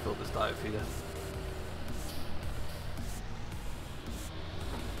awful lot to fill this diet feeder.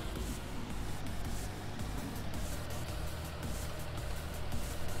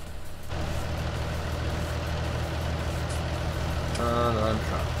 And I'm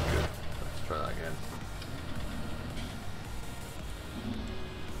trapped. Good. Let's try that again.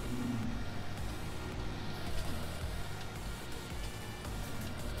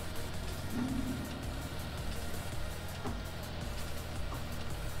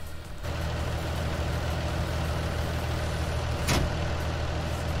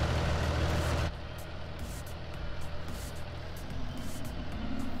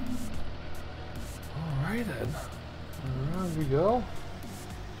 Then, around we go.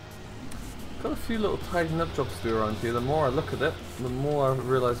 Got a few little tidying up jobs to do around here. The more I look at it, the more I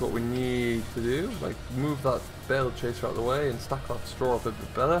realise what we need to do. Like move that bale chaser out of the way and stack that straw up a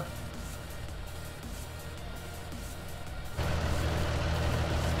bit better.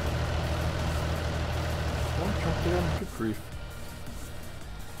 One truck again, good grief.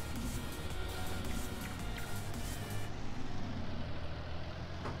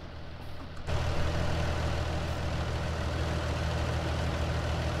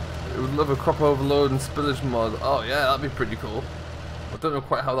 Would love a crop overload and spillage mod. Oh yeah, that'd be pretty cool. I don't know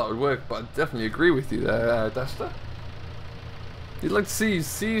quite how that would work, but I definitely agree with you there, Desta. You'd like to see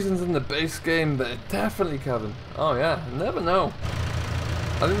seasons in the base game, but definitely, Kevin. Oh yeah, never know.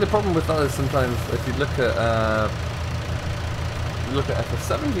 I think the problem with that is sometimes if you look at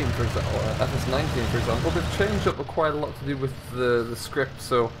FS17 for example, or FS19 for example, they've changed up quite a lot to do with the script,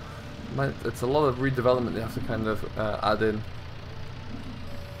 so it's a lot of redevelopment they have to kind of add in.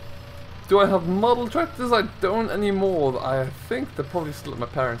 Do I have model tractors? I don't anymore. I think they're probably still at my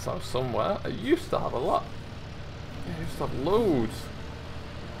parents' house somewhere. I used to have a lot. Yeah, I used to have loads.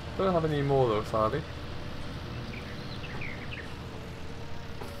 Don't have any more though, sadly.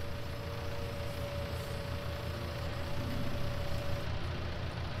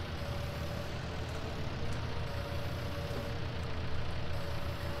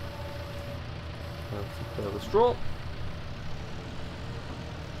 Let's prepare the straw.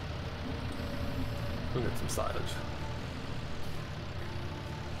 We'll get some silage.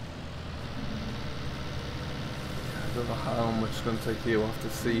 I don't know how much it's going to take here. We'll have to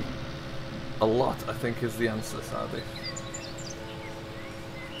see. A lot, I think, is the answer, sadly.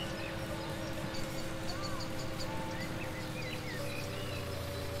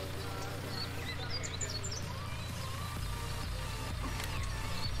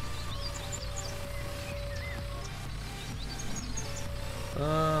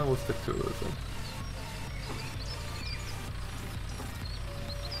 We'll stick to those then.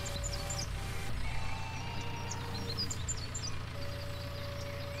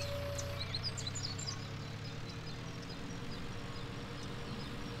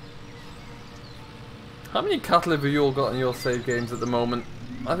 How many cattle have you all got in your save games at the moment?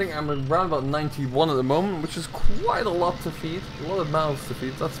 I think I'm around about 91 at the moment, which is quite a lot to feed. A lot of mouths to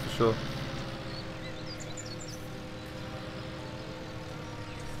feed, that's for sure.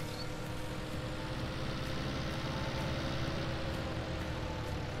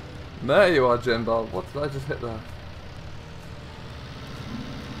 There you are, Jenbal. What did I just hit there?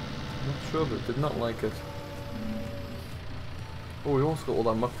 Not sure, but did not like it. Oh, we also got all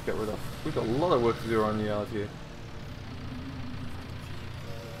that muck to get rid of. We've got a lot of work to do around the yard here.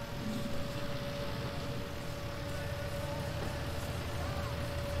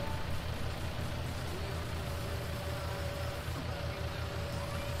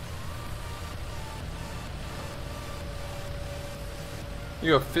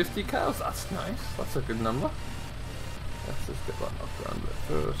 You got 50 cows? That's nice. That's a good number. Let's just get that knocked around a bit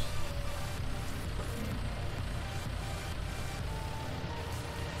first.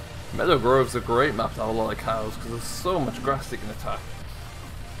 Meadow Grove's a great map to have a lot of cows because there's so much grass they can attack.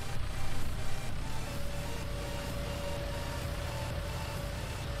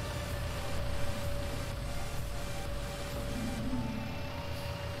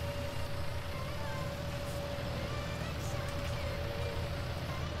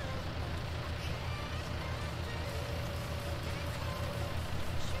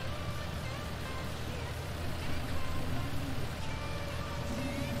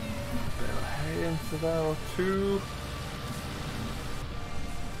 Into there or two.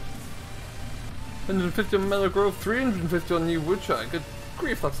 150 on Meadow Grove, 350 on New Woodshire. Good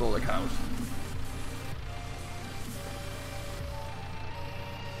grief, that's all the cows.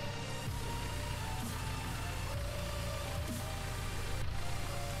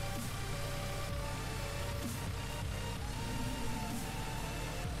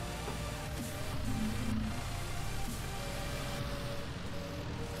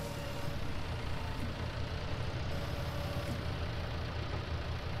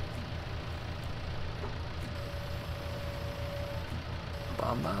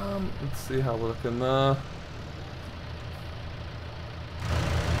 Bam bam. Let's see how we're looking there.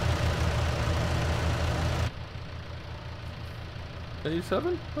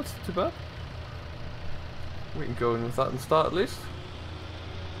 $87? That's not too bad. We can go in with that and start at least.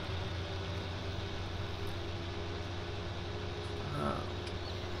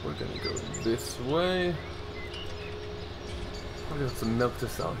 We're gonna go this way. Probably got some milk to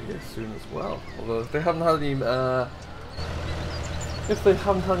sell here soon as well. Although if they haven't had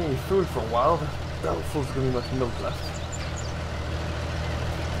any food for a while, doubtful there's gonna be much milk left.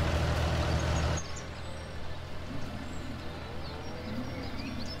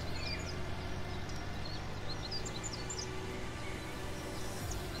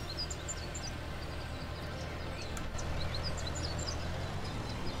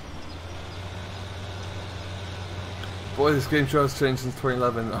 Boy, this game sure has changed since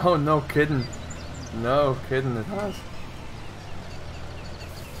 2011. Oh, no kidding. No kidding, it has.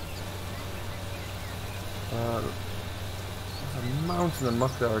 There's a mountain of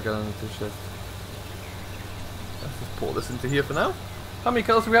muck there again on the shift. Let's just pull this into here for now. How many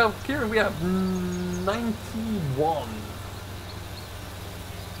kills do we have, Kieran? We have 91.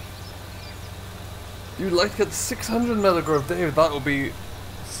 You'd like to get 600 Meadowgrove, Dave. That would be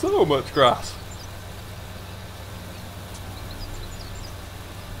so much grass.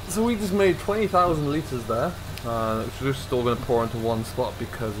 So we just made 20,000 litres there, which we're still going to pour into one spot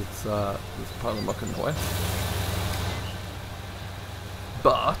because it's a pile of muck in the way.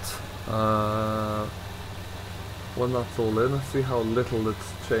 But, when that's all in, let's see how little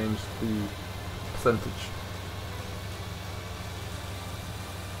it's changed the percentage.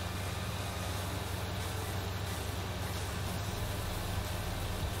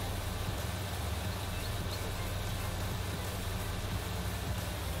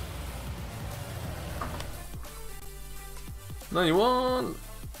 $91.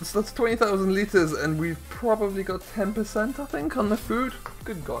 So that's 20,000 litres, and we've probably got 10%, I think, on the food.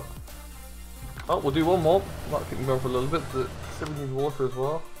 Good God. Oh, we'll do one more. That'll keep me going for a little bit. So we need water as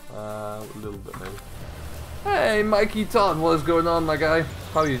well. A little bit maybe. Hey, Mikey Todd, what is going on, my guy?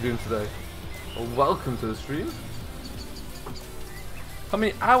 How are you doing today? Well, welcome to the stream. How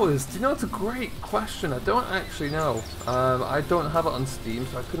many hours? Do you know, it's a great question. I don't actually know. I don't have it on Steam,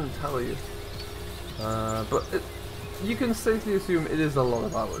 so I couldn't tell you. But you can safely assume it is a lot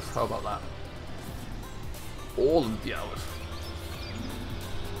of hours. How about that? All of the hours.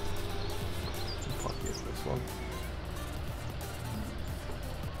 What is this one?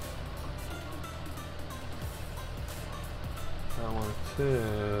 I want to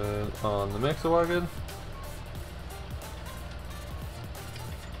turn on the mixer wagon.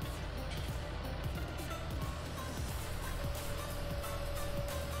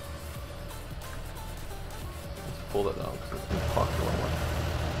 Pull that down because it's been parked the wrong way.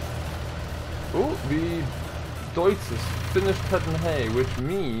 Oh, the Deutz is finished cutting hay, which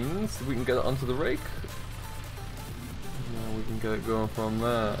means we can get it onto the rake. Now we can get it going from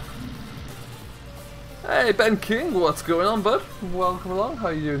there. Hey, Ben King, what's going on, bud? Welcome along. How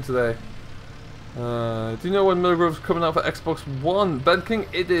are you doing today? Do you know when Millgrove's coming out for Xbox One? Ben King,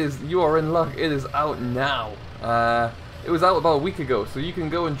 it is. You are in luck. It is out now. It was out about a week ago, so you can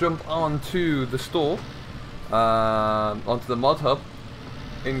go and jump onto the store. Onto the mod hub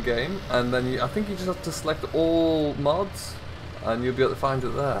in game, and then I think you just have to select all mods and you'll be able to find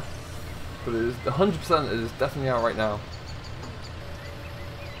it there. But it is 100%, it is definitely out right now,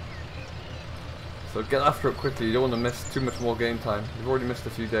 so get after it quickly. You don't want to miss too much more game time. You've already missed a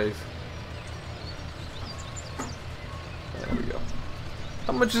few days. There we go.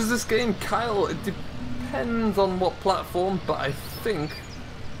 How much is this game, Kyle? It depends on what platform, but I think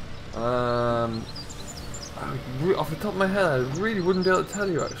off the top of my head, I really wouldn't be able to tell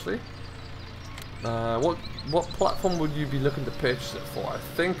you actually. What platform would you be looking to purchase it for? I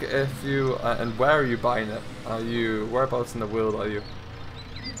think if you and where are you buying it? Whereabouts in the world are you?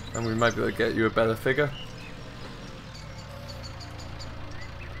 And we might be able to get you a better figure.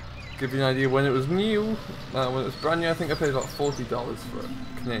 Give you an idea when it was new, when it was brand new. I think I paid about $40 for it,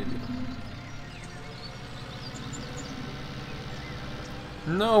 Canadian.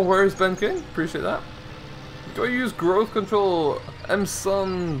 No worries, Ben King. Appreciate that. Do I use growth control?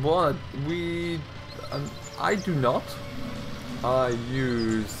 Son, what? I do not. I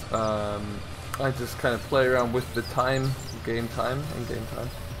use, I just kind of play around with the game time,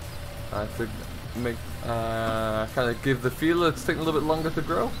 to make, kind of give the feel it's taking a little bit longer to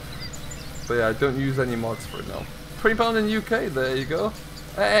grow. But yeah, I don't use any mods for it now. £20 in UK, there you go.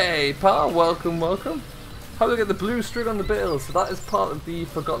 Hey, Pa, welcome, welcome. How do I get the blue string on the bales? So that is part of the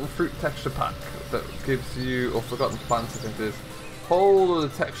Forgotten Fruit texture pack that gives you, or Forgotten Plants I think it is. Whole lot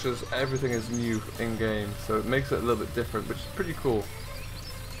of textures, everything is new in game, so it makes it a little bit different, which is pretty cool.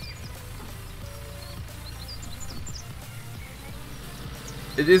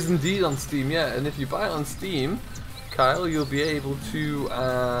 It is indeed on Steam, yeah, and if you buy it on Steam, Kyle, you'll be able to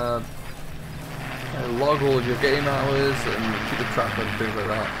log all of your game hours and keep a track of things like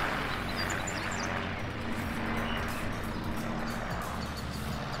that.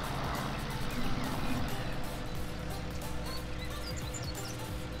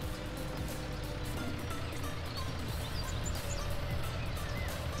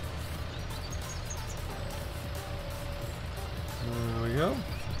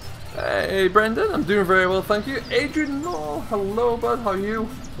 Hey Brendan, I'm doing very well, thank you. Adrian, no, hello bud, how are you?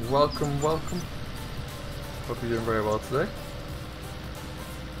 Welcome, welcome. Hope you're doing very well today.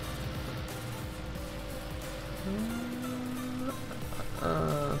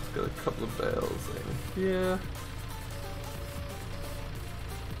 Let's get a couple of bales in here.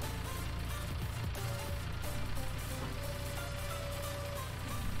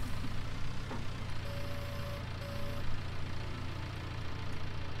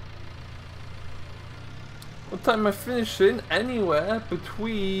 What time am I finishing? Anywhere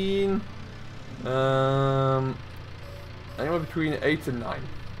between anywhere between 8 and 9.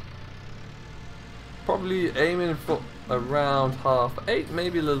 Probably aiming for around 8:30,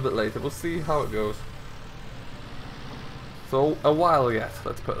 maybe a little bit later. We'll see how it goes. So a while yet,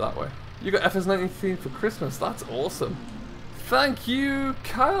 let's put it that way. You got FS19 for Christmas, that's awesome. Thank you,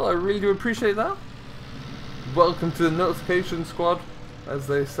 Kyle, I really do appreciate that. Welcome to the notification squad, as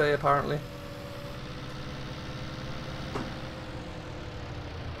they say apparently.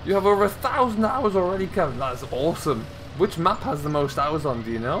 You have over 1,000 hours already, Kevin. That's awesome. Which map has the most hours on,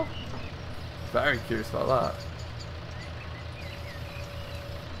 do you know? Very curious about that.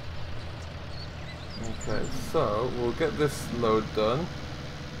 Okay, so we'll get this load done.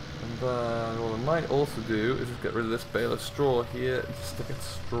 And then what we might also do is just get rid of this bale of straw here and just stick it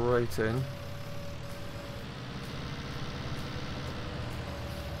straight in.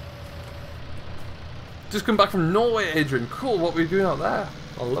 Just come back from Norway, Adrian. Cool, what were you doing out there?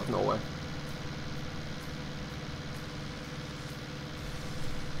 I love Norway.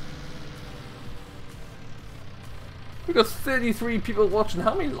 We've got 33 people watching.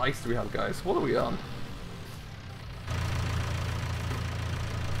 How many likes do we have, guys? What are we on?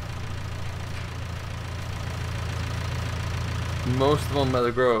 Most of them on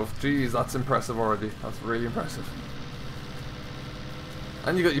Meadow Grove. Jeez, that's impressive already. That's really impressive.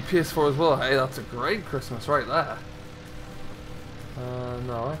 And you got your PS4 as well. Hey, that's a great Christmas right there.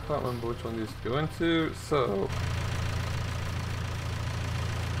 No, I can't remember which one these go into, so...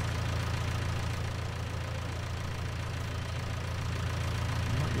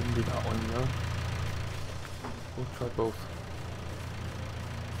 might even do that one, you know. We'll try both.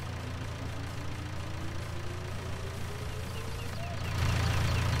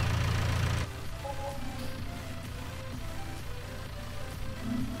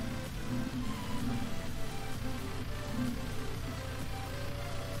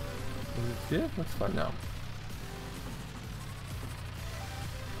 Yeah, that's fine now.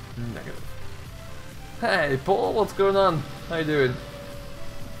 Negative. Hey, Paul, what's going on? How you doing?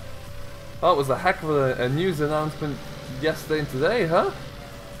 That was a heck of a news announcement yesterday and today, huh?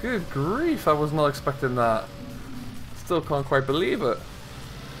 Good grief, I was not expecting that. Still can't quite believe it.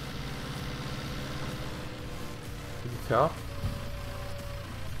 Car?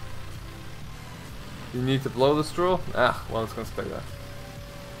 You need to blow the straw? Ah, well, it's gonna stay there.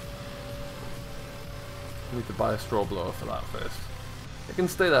 I need to buy a straw blower for that first. can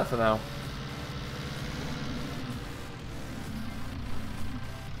stay there for now.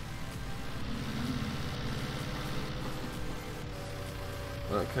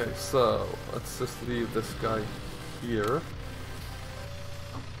 Okay, so let's just leave this guy here.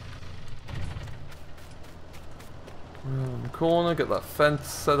 Around the corner, get that fence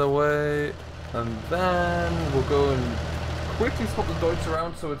set away, and then we'll go and quickly swap the Deutz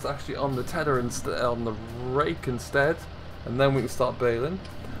around so it's actually on the tether instead, on the rake instead, and then we can start baling.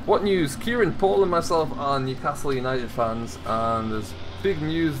 What news? Kieran, Paul, and myself are Newcastle United fans, and there's big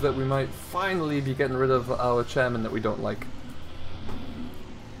news that we might finally be getting rid of our chairman that we don't like,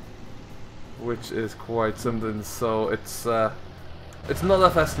 which is quite something. So it's not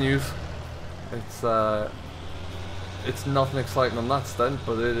FS news. It's nothing exciting on that extent,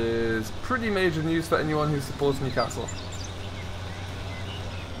 but it is pretty major news for anyone who supports Newcastle.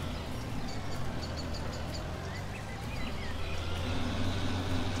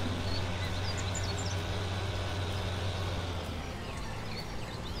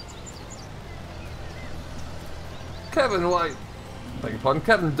 Kevin White, beg your pardon,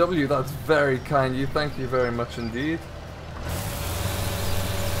 Kevin W, that's very kind of you, thank you very much indeed.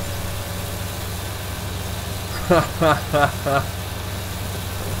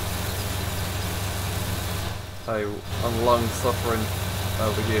 I'm long suffering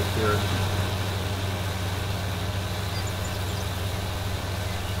over here, Kieran.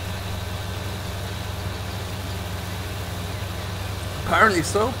 Apparently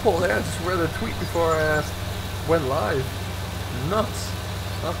so, Paul. Yeah, I just read a tweet before I went live. Nuts.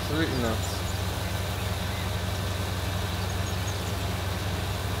 Absolutely nuts.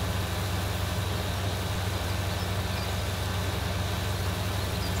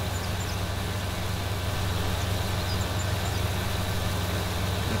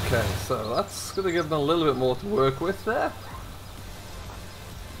 Okay, so that's going to give them a little bit more to work with there.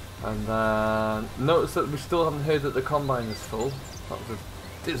 And notice that we still haven't heard that the combine is full. That was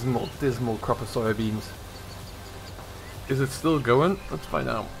a dismal, dismal crop of soybeans. Is it still going? Let's find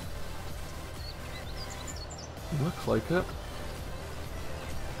out. Looks like it.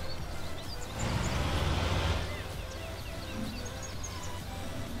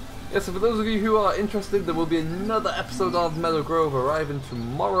 Yeah, so for those of you who are interested, there will be another episode of Meadow Grove arriving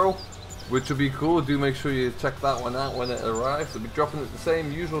tomorrow, which will be cool. Do make sure you check that one out when it arrives. It'll be dropping at the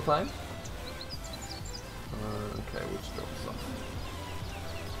same usual time. Okay, we'll just drop this off.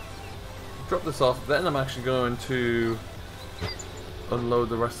 Drop this off, then I'm actually going to unload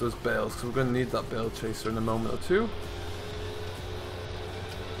the rest of those bales, because we're going to need that bale chaser in a moment or two.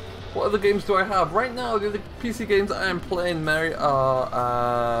 What other games do I have? Right now, the other PC games I am playing, Mary,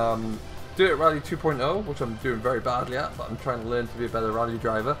 are Dirt Rally 2.0, which I'm doing very badly at, but I'm trying to learn to be a better rally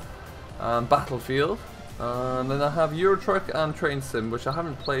driver. Battlefield. And then I have Euro Truck and Train Sim, which I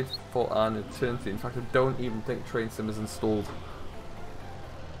haven't played for an eternity. In fact, I don't even think Train Sim is installed.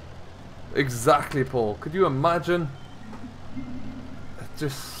 Exactly, Paul. Could you imagine?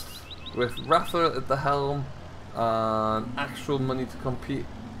 Just with Rafa at the helm and actual money to compete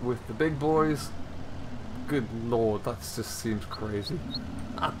with the big boys. Good lord, that just seems crazy.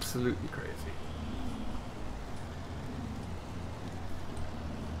 Absolutely crazy.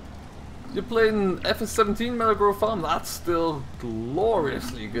 You're playing FS17 Meadow Grove Farm. That's still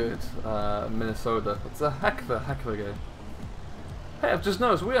gloriously good. Minnesota. It's a heck of a game. Hey, I've just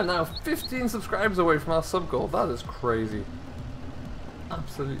noticed we are now 15 subscribers away from our sub goal. That is crazy.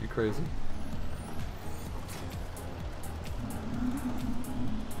 Absolutely crazy.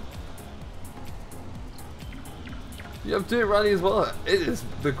 You have Dirt Rally as well. It is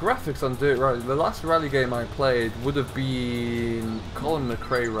the graphics on Dirt Rally. The last rally game I played would have been Colin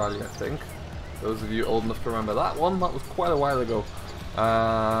McRae Rally, I think. Those of you old enough to remember that one, that was quite a while ago.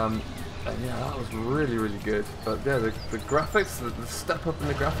 And yeah, that was really, really good. But yeah, the graphics, the step up in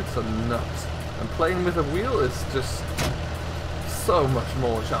the graphics are nuts. And playing with a wheel is just so much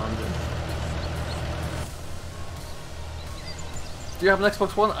more challenging. Do you have an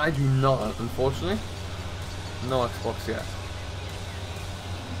Xbox One? I do not, unfortunately. No Xbox yet.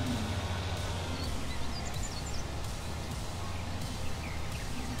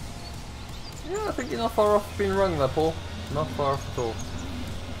 Yeah, I think you're not far off being wrong there, Paul. Not far off at all.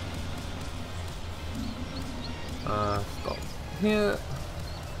 Stop here.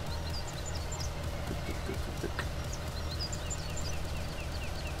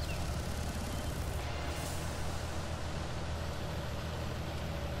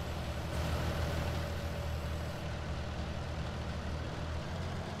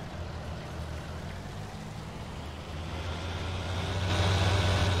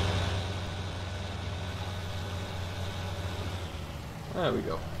 There we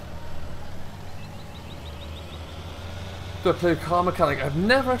go. Do I play Car Mechanic? I've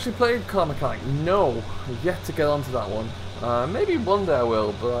never actually played Car Mechanic. No, I've yet to get onto that one. Maybe one day I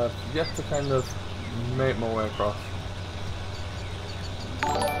will, but I've yet to kind of make my way across.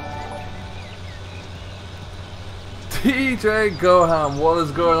 DJ Goham, what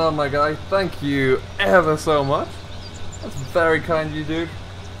is going on, my guy? Thank you ever so much. That's very kind of you, dude.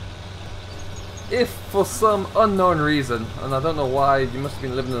 If for some unknown reason, and I don't know why, you must have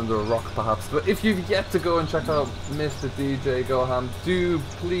been living under a rock perhaps, but if you've yet to go and check out Mr. DJ Goham, do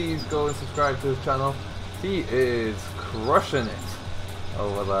please go and subscribe to his channel. He is crushing it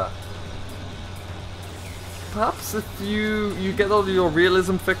over there. Perhaps if you get all of your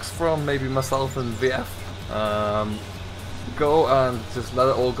realism fix from maybe myself and VF, go and just let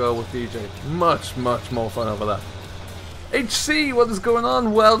it all go with DJ. Much more fun over there. HC, what is going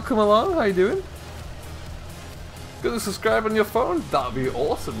on? Welcome along, how you doing? Gonna subscribe on your phone? That'd be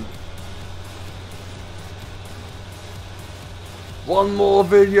awesome. One more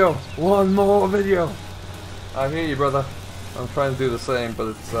video! One more video! I hear you, brother. I'm trying to do the same, but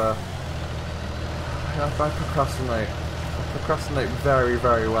it's I procrastinate. I procrastinate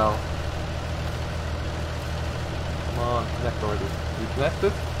very well. Come on, connect already. You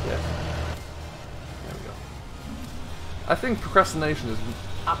connected? Yes. There we go. I think procrastination is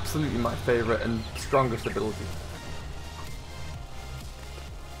absolutely my favourite and strongest ability.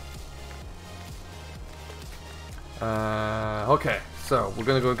 Okay, so we're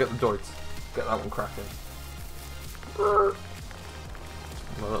gonna go and get the Deutz. Get that one cracking.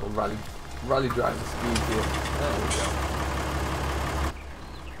 My little rally driver speed here. There we go.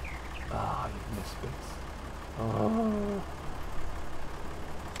 Ah, you misfits. Oh.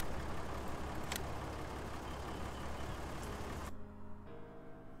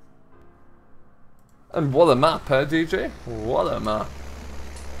 And what a map, huh, DJ? What a map.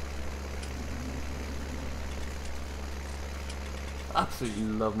 Absolutely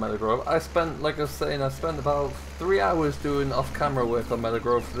love Meadowgrove. I spent, like I was saying, I spent about 3 hours doing off-camera work on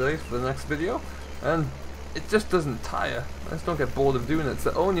Meadowgrove today for the next video, and it just doesn't tire. I just don't get bored of doing it. It's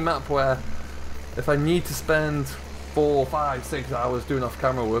the only map where if I need to spend 4, 5, 6 hours doing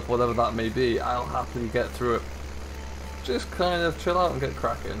off-camera work, whatever that may be, I'll happily get through it. Just kind of chill out and get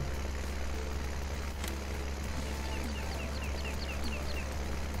cracking.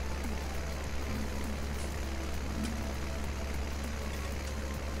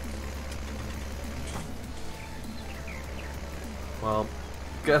 Well,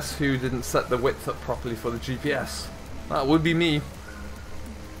 guess who didn't set the width up properly for the GPS? That would be me.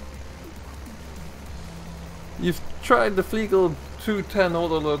 You've tried the Fliegel 210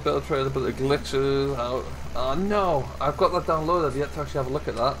 autoload build trailer, but it glitches out. Oh no, I've got that downloaded. I've yet to actually have a look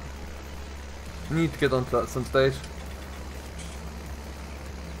at that. Need to get onto that at some stage.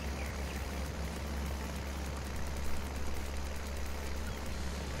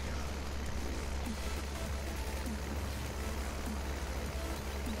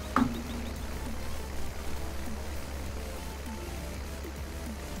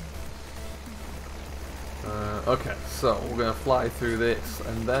 Okay, so we're going to fly through this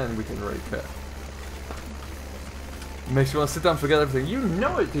and then we can rake it. Makes you want to sit down and forget everything. You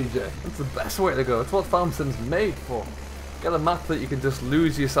know it, DJ. That's the best way to go. It's what Farm Sim's made for. Get a map that you can just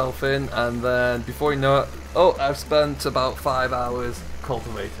lose yourself in, and then before you know it, oh, I've spent about 5 hours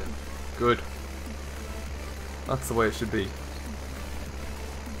cultivating. Good. That's the way it should be.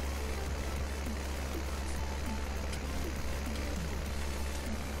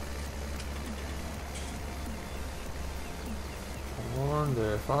 I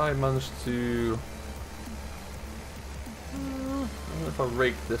wonder if I managed to... I wonder if I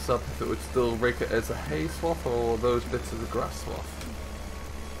raked this up, if it would still rake it as a hay swath or those bits as a grass swath.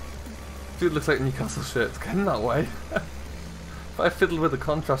 Dude, looks like Newcastle shit. It's getting that way. If I fiddled with the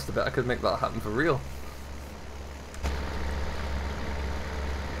contrast a bit, I could make that happen for real.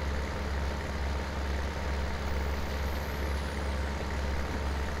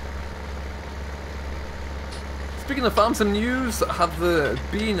 Speaking of Farm Sim news, have there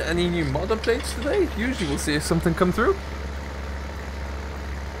been any new mod updates today? Usually we'll see if something come through.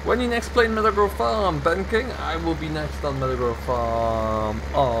 When you next play Meadowgrove Farm, Ben King, I will be next on Meadowgrove Farm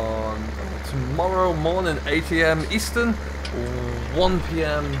on tomorrow morning, 8 AM Eastern, 1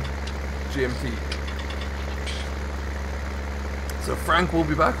 PM GMT. So Frank will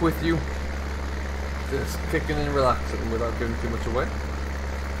be back with you, just kicking and relaxing without giving too much away.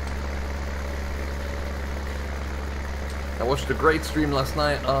 I watched a great stream last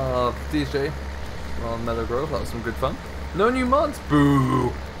night of DJ on Meadowgrove. That was some good fun. No new mods?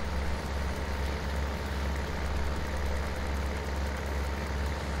 Boo!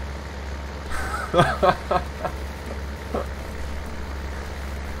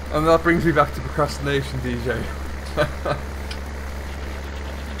 And that brings me back to procrastination, DJ.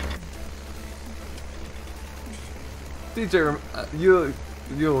 DJ,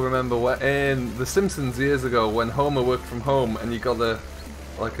 you'll remember in The Simpsons years ago when Homer worked from home and you got an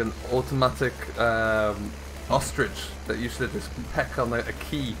automatic ostrich that used to just peck on a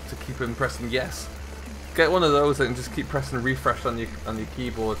key to keep him pressing yes. Get one of those and just keep pressing refresh on your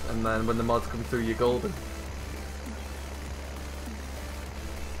keyboard, and then when the mods come through, you're golden.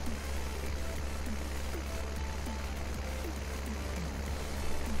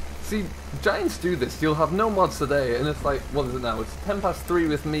 See, Giants do this. You'll have no mods today, and it's like, what is it now? It's 3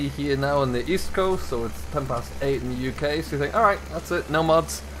 with me here now on the East Coast, so it's 8 in the UK. So you think, all right, that's it, no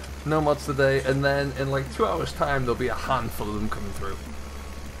mods today, and then in like 2 hours' time, there'll be a handful of them coming through.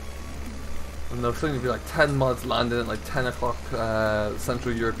 And there'll suddenly be like 10 mods landing at like 10 o'clock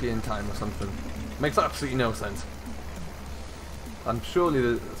Central European time or something. Makes absolutely no sense. I'm sure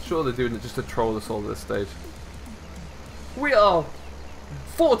they're doing it just to troll us all at this stage. We are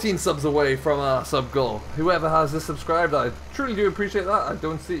 14 subs away from our sub goal. Whoever has this subscribed, I truly do appreciate that. I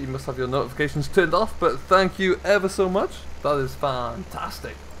don't see it, you must have your notifications turned off, but thank you ever so much. That is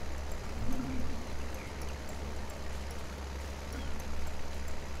fantastic.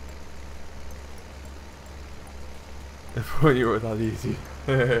 If only it were that easy.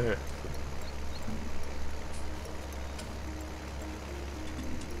 Man,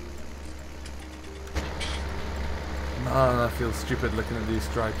 I feel stupid looking at these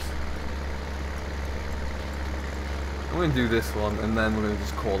stripes. I'm going to do this one and then we're going to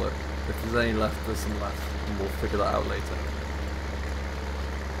just call it. If there's any left, there's some left, and we'll figure that out later.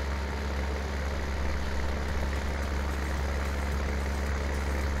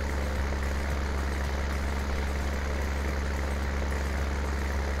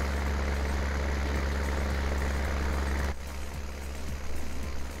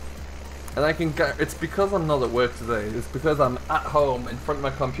 And I can get, it's because I'm not at work today, it's because I'm at home in front of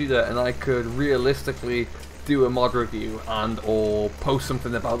my computer and I could realistically do a mod review and or post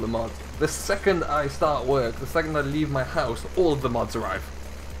something about the mods. The second I start work, the second I leave my house, all of the mods arrive.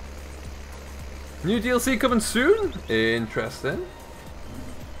 New DLC coming soon? Interesting.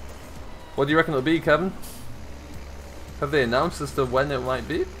 What do you reckon it'll be, Kevin? Have they announced as to when it might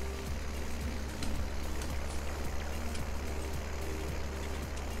be?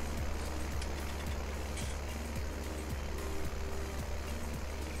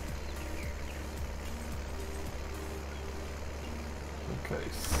 Okay,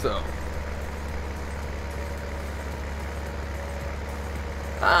 so.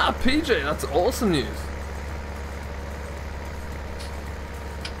 Ah, PJ, that's awesome news.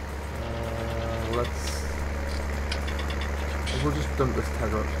 We'll just dump this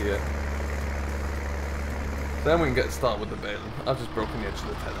tether up here. Then we can get started with the baling. I've just broken the edge of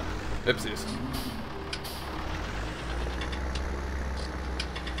the tether. Oopsies.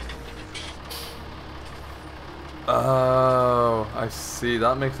 Oh, I see.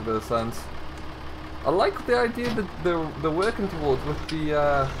 That makes a bit of sense. I like the idea that they're working towards with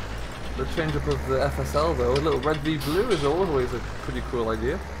the change up of the FSL though. A little red v blue is always a pretty cool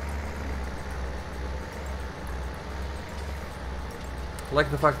idea. I like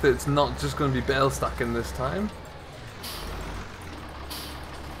the fact that it's not just going to be bale stacking this time.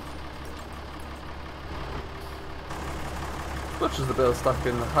 As much as the bale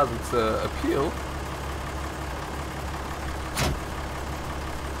stacking has its appeal.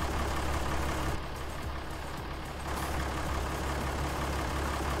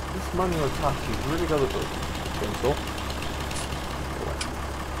 This manual attack is really got to chainsaw.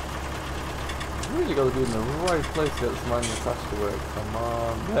 Really got to be in the right place to get this manual attach to work. Come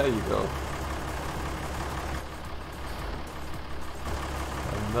on, there you go.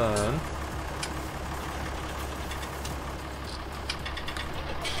 And then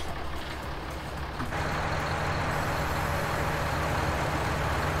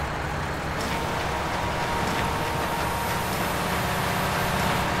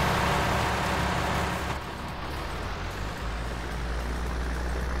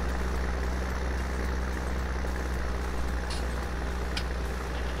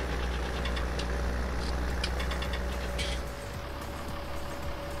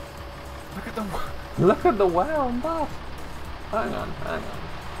look at the wow on that. Hang on.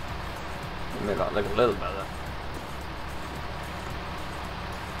 Make that look a little better.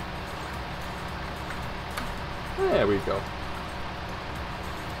 There we go.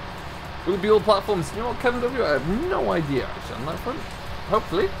 Will it be all platforms? You know what, Kevin W? I have no idea actually on that front.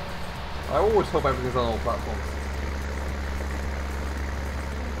 Hopefully. I always hope everything's on all platforms.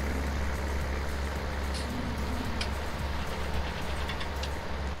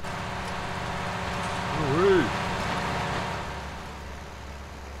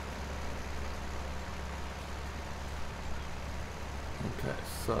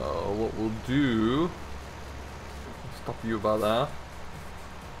 so what we'll do... Stop you about that.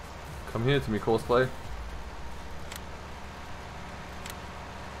 Come here to me, cosplay.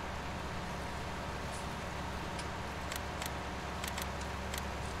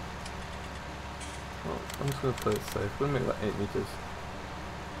 Well, I'm just going to play it safe. We'll make that 8 meters.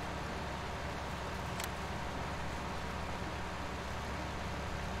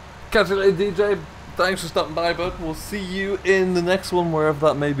 Catch you later, DJ. Thanks for stopping by, bud. We'll see you in the next one, wherever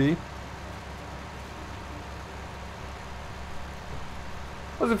that may be.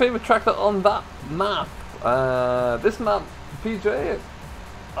 What's your favourite tractor on that map? This map, PJ,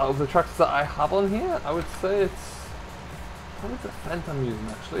 of the tractors that I have on here, I would say it's probably the Fent I'm using,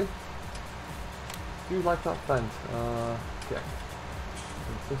 actually. Do you like that Fent? Okay.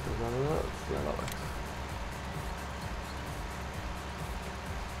 Let's see how that works.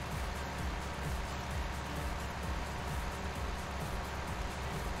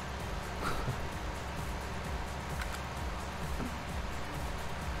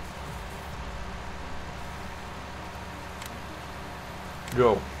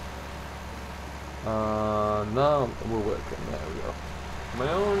 Go. Now we're working. There we go.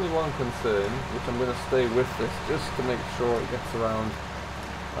 My only one concern, which I'm going to stay with this just to make sure it gets around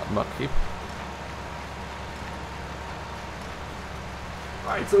that muck heap.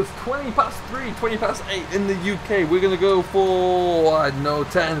 Right, so it's 20 past 3, 20 past 8 in the UK. We're going to go for, I don't know,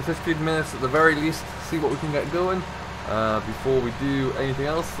 10, 15 minutes at the very least, see what we can get going. Before we do anything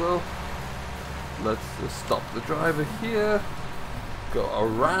else though, let's just stop the driver here. Go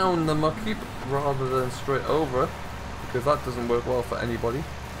around the muck heap rather than straight over, because that doesn't work well for anybody.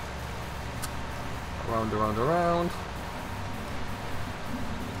 Around, around, around,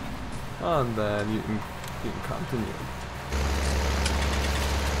 and then you can continue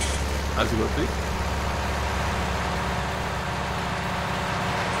as you would be.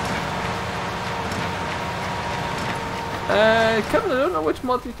 Kevin, I don't know which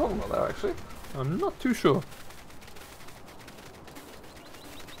mod you're talking about there. Actually, I'm not too sure.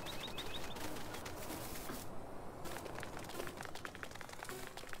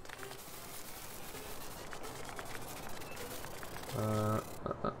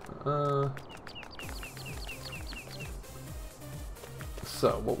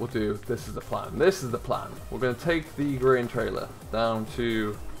 So what we'll do, this is the plan. This is the plan. We're going to take the grain trailer down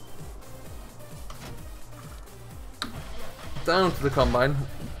to the combine.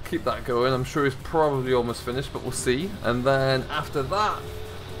 Keep that going. I'm sure it's probably almost finished, but we'll see. And then after that,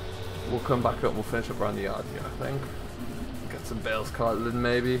 we'll come back up and we'll finish up around the yard here, I think. Get some bales carted in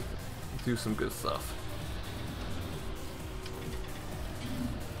maybe. Do some good stuff.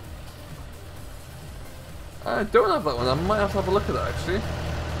 I don't have that one. I might have to have a look at that actually.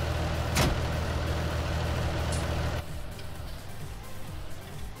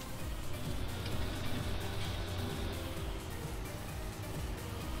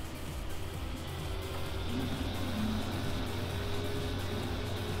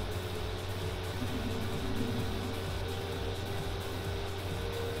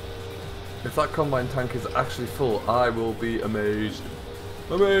 If that combine tank is actually full, I will be amazed.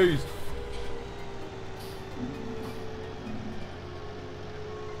 Amazed!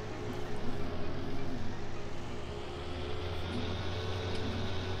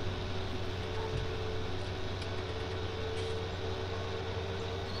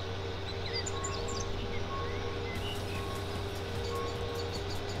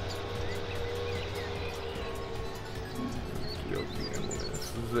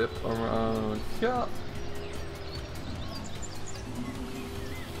 Zip around here.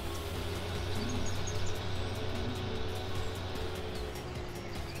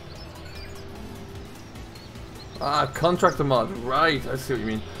 Ah, contractor mod, right, I see what you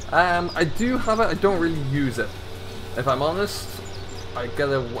mean. I do have it, I don't really use it. If I'm honest, I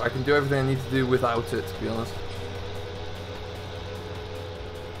can do everything I need to do without it, to be honest.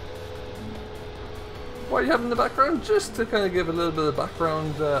 What you have in the background, just to kind of give a little bit of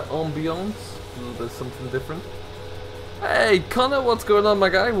background ambiance, a little bit of something different. Hey Connor, what's going on my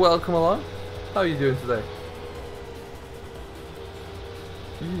guy? Welcome along. How are you doing today?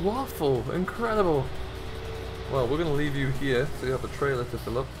 You waffle, incredible. Well, we're going to leave you here so you have a trailer to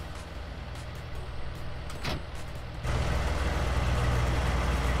fill up.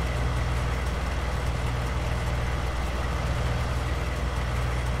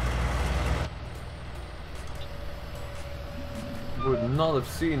 Would not have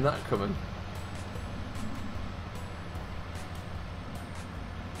seen that coming.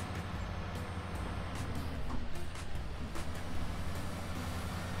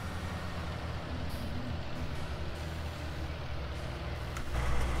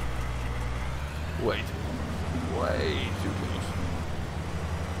 Way too close.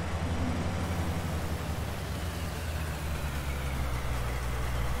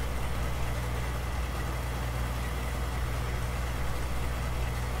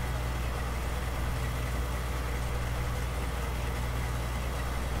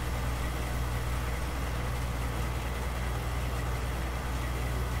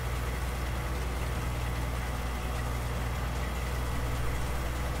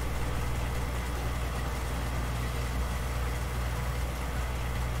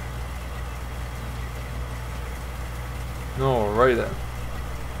 Alright then.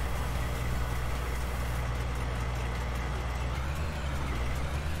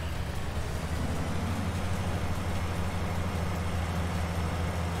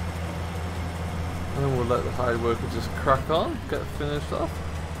 And then we'll let the hide worker just crack on, get finished off.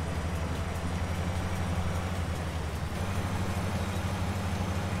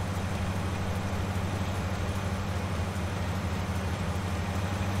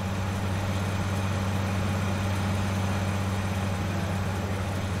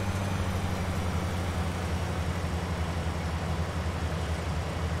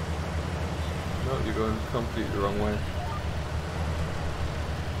 You're going completely the wrong way.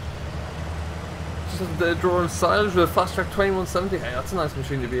 Just the drawing silage with a fast track 2170. Hey, that's a nice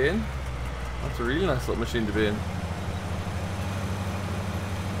machine to be in. That's a really nice little machine to be in.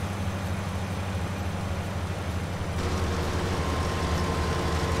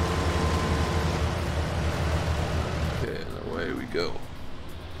 Okay, and away we go.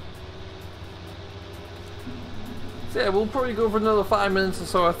 So yeah, we'll probably go for another 5 minutes or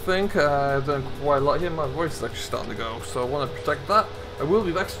so, I think. I've done quite a lot here. My voice is actually starting to go, so I want to protect that. I will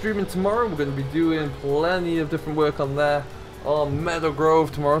be back streaming tomorrow. We're going to be doing plenty of different work on there. On Meadow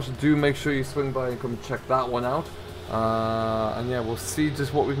Grove tomorrow, so do make sure you swing by and come check that one out. And yeah, we'll see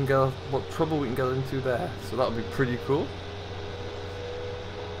just what we can get, what trouble we can get into there. So that'll be pretty cool.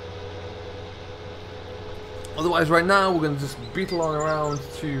 Otherwise, right now we're going to just beetle on around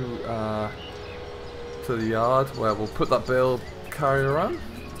to the yard where we'll put that bale carrier on.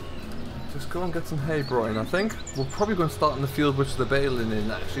 Just go and get some hay brought in, I think. We're probably going to start in the field which they're baling in,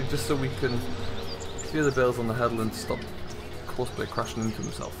 actually, just so we can clear the bales on the headland to stop Cosplay crashing into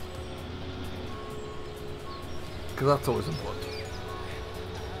himself. Because that's always important.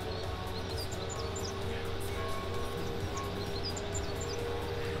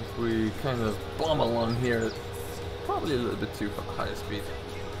 If we kind of bomb along here, probably a little bit too high speed.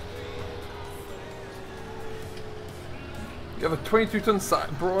 You have a 22-ton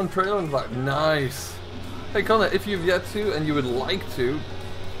brawn trailer in the back. Nice. Hey Connor, if you've yet to and you would like to,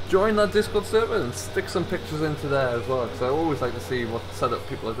 join that Discord server and stick some pictures into there as well, because I always like to see what setup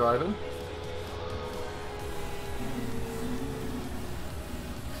people are driving.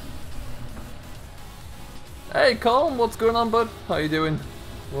 Hey Colin, what's going on, bud? How you doing?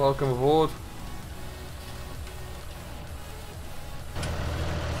 Welcome aboard.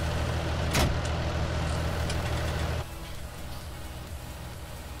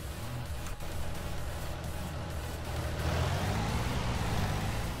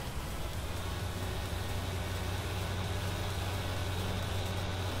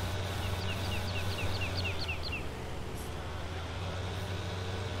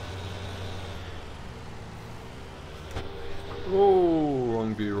 Oh,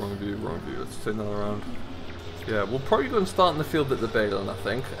 wrong view, wrong view, wrong view. Let's turn that around. Yeah, we'll probably go and start in the field at the baling, I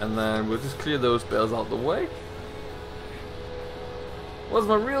think, and then we'll just clear those bales out the way. What's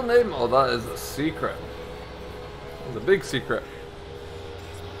my real name? Oh, that is a secret. It's a big secret.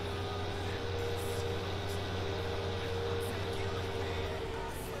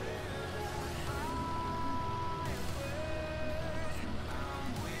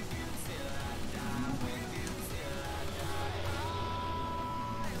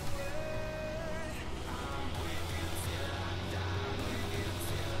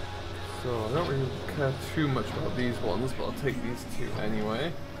 So I don't really care too much about these ones, but I'll take these two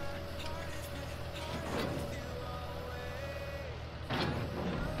anyway.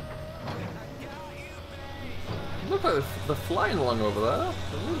 Look like they're flying along over there.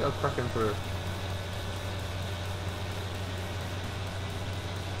 They're really cracking through.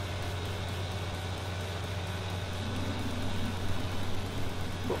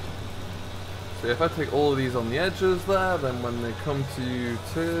 Cool. So if I take all of these on the edges there, then when they come to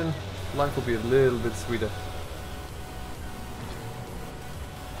turn, life will be a little bit sweeter.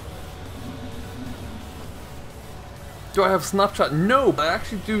 Do I have Snapchat? No, but I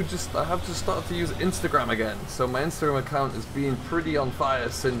actually do I have just started to use Instagram again. So my Instagram account has been pretty on fire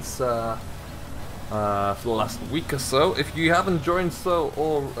since for the last week or so. If you haven't joined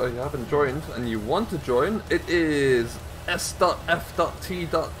or you haven't joined and you want to join, it is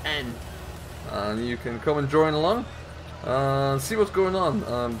s.f.t.n, and you can come and join along and see what's going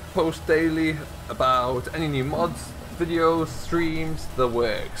on. Post daily about any new mods, videos, streams, the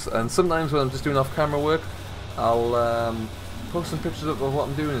works, and sometimes when I'm just doing off-camera work, I'll post some pictures of what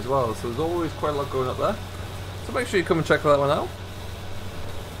I'm doing as well. So there's always quite a lot going up there. So make sure you come and check that one out.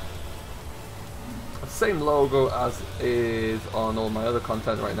 Same logo as is on all my other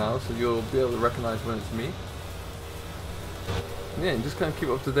content right now, so you'll be able to recognize when it's me. Yeah, and just kind of keep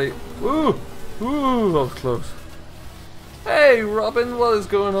up to date. Ooh, ooh, that was close. Hey, Robin, what is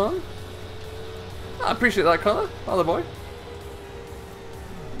going on? I appreciate that, Connor. Hello, boy.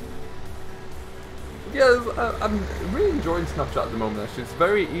 Yeah, I'm really enjoying Snapchat at the moment. Actually, it's a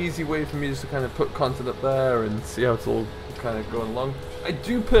very easy way for me just to kind of put content up there and see how it's all kind of going along. I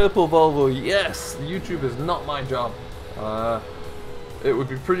do purple Volvo, yes! YouTube is not my job. It would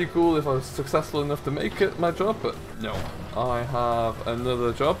be pretty cool if I was successful enough to make it my job, but no. I have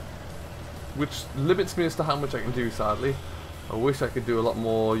another job, which limits me as to how much I can do, sadly. I wish I could do a lot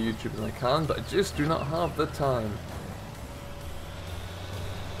more YouTube than I can, but I just do not have the time.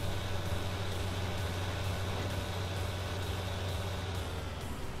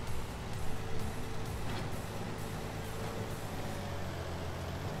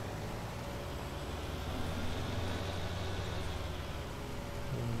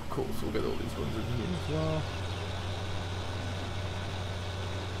 Cool, so we'll get all these ones in here as well.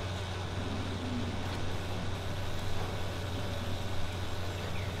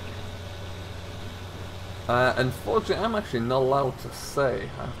 Unfortunately, I'm actually not allowed to say.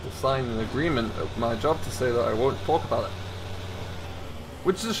 I have to sign an agreement of my job to say that I won't talk about it.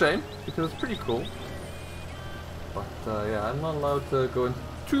 Which is a shame, because it's pretty cool. But yeah, I'm not allowed to go into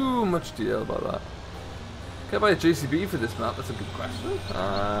too much detail about that. Can I buy a JCB for this map? That's a good question.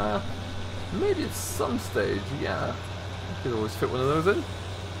 Maybe at some stage, yeah. I could always fit one of those in.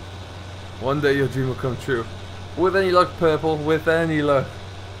 One day your dream will come true. With any luck, Purple, with any luck.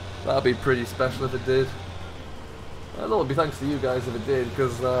 That'd be pretty special if it did. Well, it would be thanks to you guys if it did,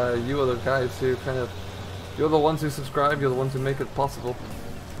 because you are the guys who kind of... You're the ones who subscribe, you're the ones who make it possible.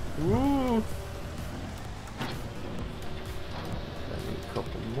 Woo! I need a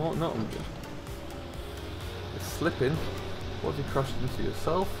couple more. No, I'm good. Slipping. What have you crashed into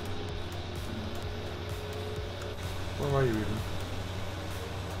yourself? Where are you even?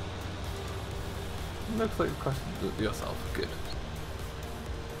 Looks like you crashed into yourself. Good.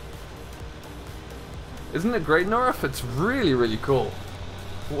 Isn't it great, Norif? It's really, really cool.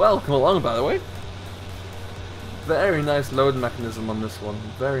 Welcome along, by the way. Very nice load mechanism on this one.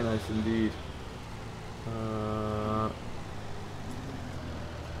 Very nice indeed.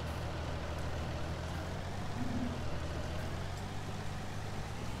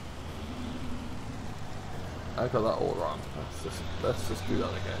 I got that all wrong. Let's just do that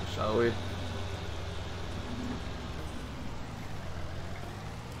again, shall we?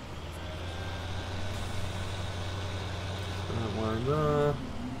 Wind up.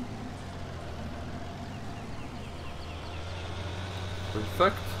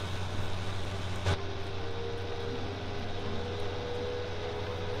 Perfect.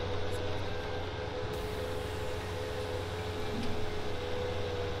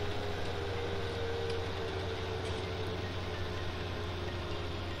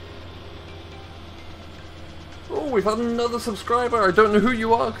 Oh, we've had another subscriber. I don't know who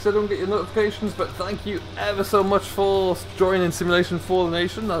you are because I don't get your notifications, but thank you ever so much for joining Simulation for the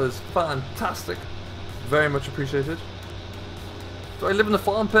Nation. That is fantastic. Very much appreciated. Do I live in a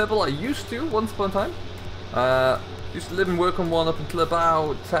farm, Purple? I used to, once upon a time. Used to live and work on one up until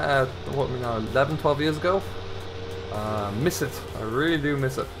about, what are we now, 11, 12 years ago. Miss it. I really do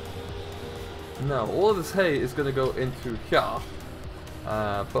miss it. Now, all of this hay is going to go into here.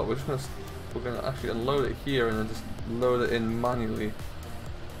 But we're going to actually unload it here and then just load it in manually.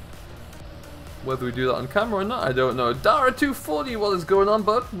 Whether we do that on camera or not, I don't know. Dara240, what is going on,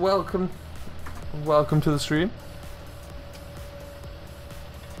 bud? Welcome to the stream.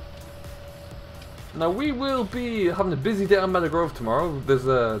 Now we will be having a busy day on Meadow Grove tomorrow. There's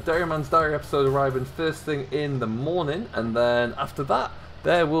a Dairyman's Diary episode arriving first thing in the morning, and then after that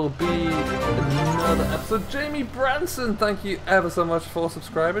there will be another episode. Jamie Branson, thank you ever so much for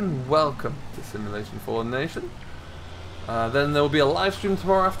subscribing. Welcome to Simulation for the Nation. Then there will be a live stream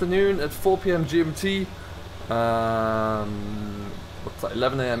tomorrow afternoon at 4 PM GMT. What's that,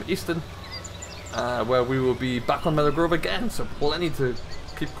 11 AM Eastern, where we will be back on Meadow Grove again, so plenty to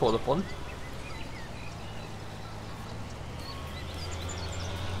keep caught up on.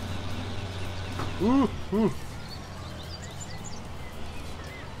 Ooh, ooh.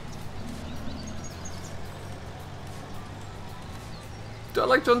 Do I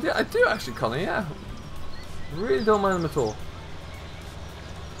like John Deere? I do actually, Connor, yeah. Really don't mind them at all.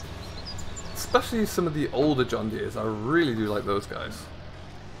 Especially some of the older John Deeres. I really do like those guys.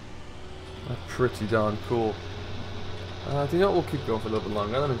 They're pretty darn cool. Do you know what? We'll keep going for a little bit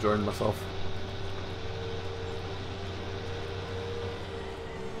longer. I'm enjoying myself.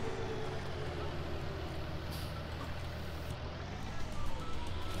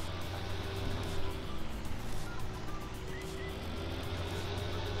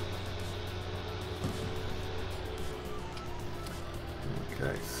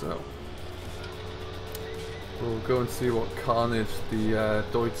 Okay, so we'll go and see what carnage the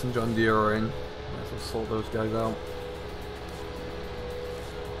Deutz and John Deere are in. Might as well sort those guys out.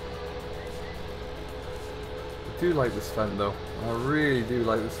 I do like this Fendt though. I really do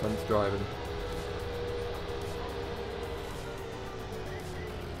like this Fendt driving.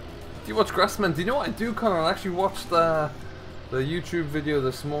 Do you watch Grassman? Do you know what I do, Connor? I actually watched the YouTube video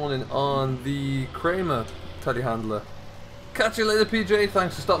this morning on the Kramer telehandler. Catch you later, PJ.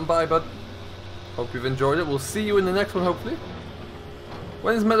 Thanks for stopping by, bud. Hope you've enjoyed it. We'll see you in the next one, hopefully.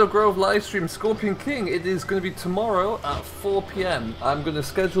 When is Meadow Grove live stream? Scorpion King. It is going to be tomorrow at 4 PM. I'm going to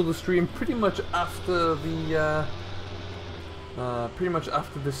schedule the stream pretty much after the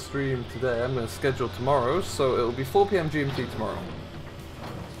this stream today. I'm going to schedule tomorrow, so it'll be 4 PM GMT tomorrow.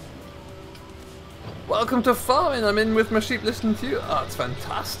 Welcome to farming. I'm in with my sheep listening to you. Oh, it's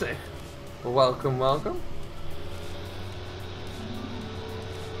fantastic. Welcome, welcome.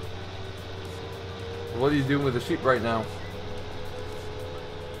 What are you doing with the sheep right now?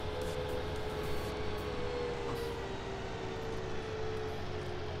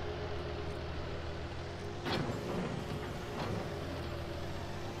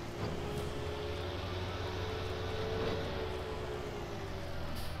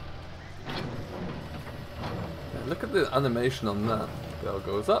 Yeah, look at the animation on that. Bell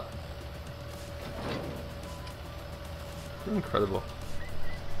goes up. Incredible.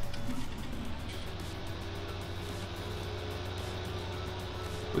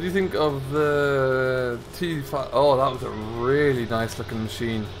 What do you think of the T5? Oh, that was a really nice looking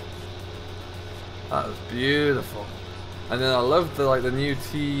machine. That was beautiful. And then I loved the new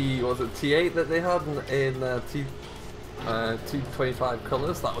T8 that they had in T25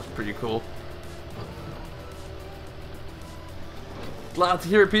 colours. That was pretty cool. Glad to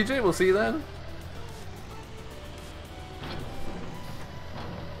hear it, PJ. We'll see you then.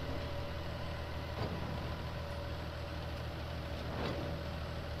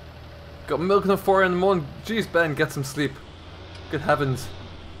 Got milk in 4 in the morning. Jeez, Ben, get some sleep. Good heavens.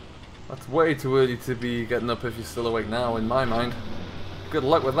 That's way too early to be getting up if you're still awake now, in my mind. Good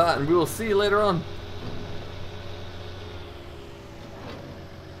luck with that, and we will see you later on.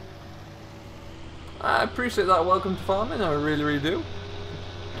 I appreciate that. Welcome to farming. I really, really do.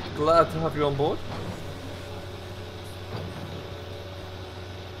 Glad to have you on board.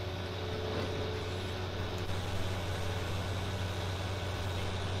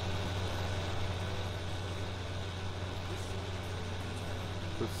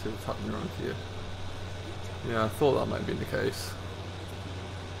 Let's see what's happening around here. Yeah, I thought that might be the case.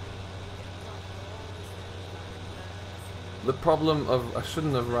 The problem of I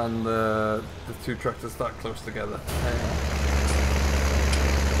shouldn't have ran the two tractors that close together.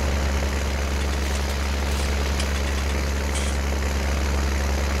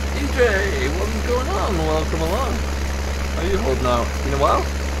 EJ, what's going on? Welcome along. How are you holding out? It's been a while?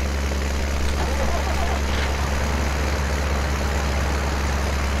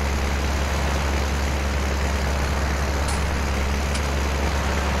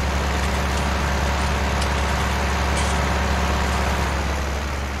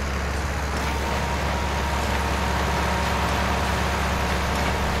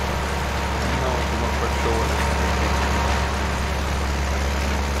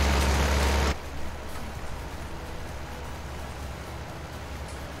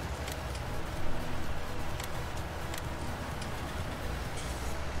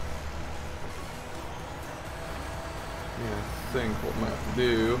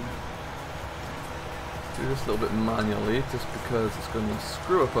 Do this a little bit manually, just because it's going to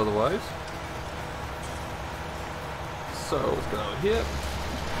screw up otherwise. So let's go over here.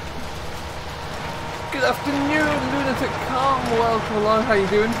 Good afternoon, Lunatic Calm. Welcome along. How you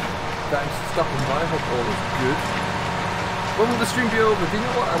doing? Thanks for stopping by. Hope all is good. When will the stream be over? Do you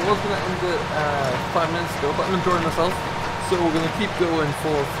know what? I was going to end it 5 minutes ago, but I'm enjoying myself. So we're going to keep going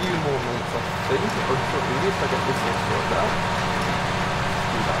for a few more minutes, I think, or shortly if I get this all sorted out.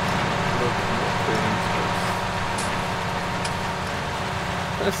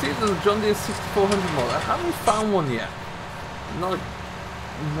 I see there's a John Deere 6400 model. I haven't found one yet. Not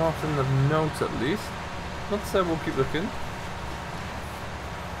in the notes at least. Not to say we'll keep looking.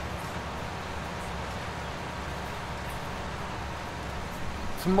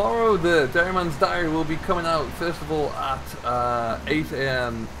 Tomorrow the Dairyman's Diary will be coming out first of all at 8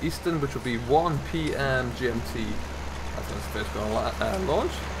 AM Eastern, which will be 1 PM GMT. That's when it's first going to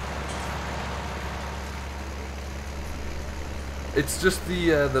launch. It's just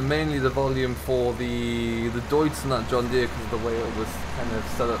the mainly the volume for the Deutz and that John Deere because of the way it was kind of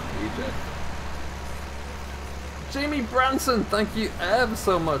set up, EJ. Jamie Branson, thank you ever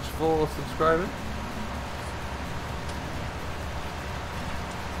so much for subscribing.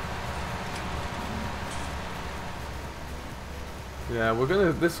 Yeah,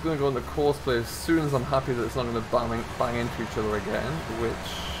 this is gonna go on the course play as soon as I'm happy that it's not gonna bang into each other again, which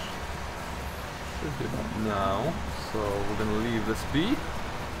should do that now. So we're gonna leave this be.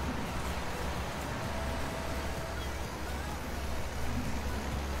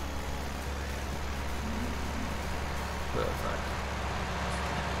 Perfect.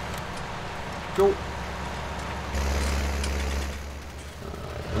 Go.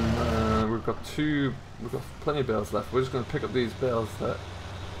 And we've got plenty of bales left. We're just going to pick up these bales that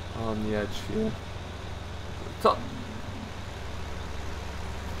are on the edge here. Top.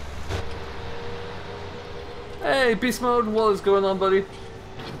 Hey, Beast Mode, what is going on, buddy?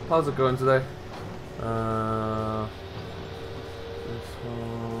 How's it going today? This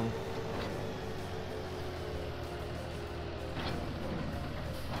one.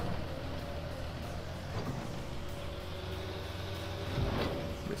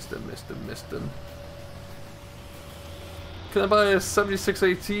 Missed him. Can I buy a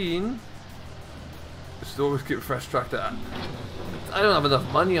 7618? Just always keep a fresh tractor. I don't have enough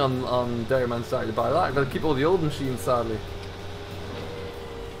money on Dairyman's Diary to buy that. I've got to keep all the old machines, sadly.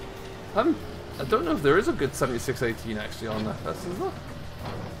 I don't know if there is a good 7618 actually on FS, is there?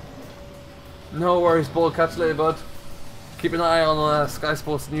 No worries, Ball. Catch you later, bud. Keep an eye on Sky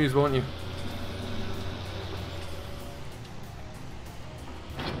Sports News, won't you?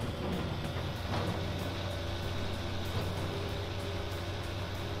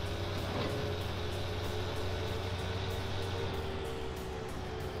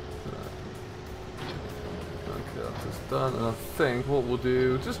 Done, and I think what we'll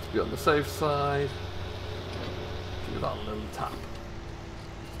do, just to be on the safe side, give that a little tap.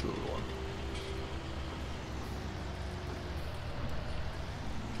 Just a little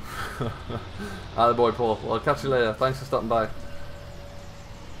one. Atta boy, Paul. Well, I'll catch you later. Thanks for stopping by.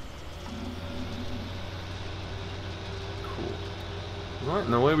 Cool. Right,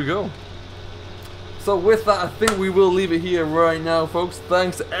 and away we go. So with that, I think we will leave it here right now, folks.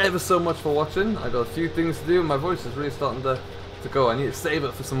 Thanks ever so much for watching. I got a few things to do, and my voice is really starting to go. I need to save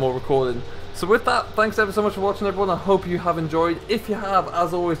it for some more recording. So with that, thanks ever so much for watching, everyone. I hope you have enjoyed. If you have,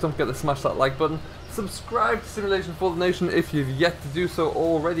 as always, don't forget to smash that like button. Subscribe to Simulation for the Nation if you've yet to do so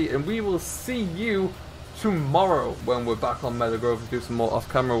already, and we will see you tomorrow when we're back on Meadow Grove to do some more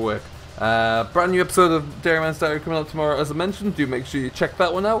off-camera work. Brand new episode of Dairyman's Diary coming out tomorrow, as I mentioned. Do make sure you check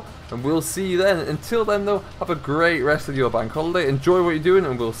that one out, and we'll see you then. Until then, though, have a great rest of your bank holiday. Enjoy what you're doing,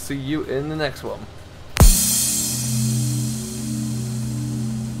 and we'll see you in the next one.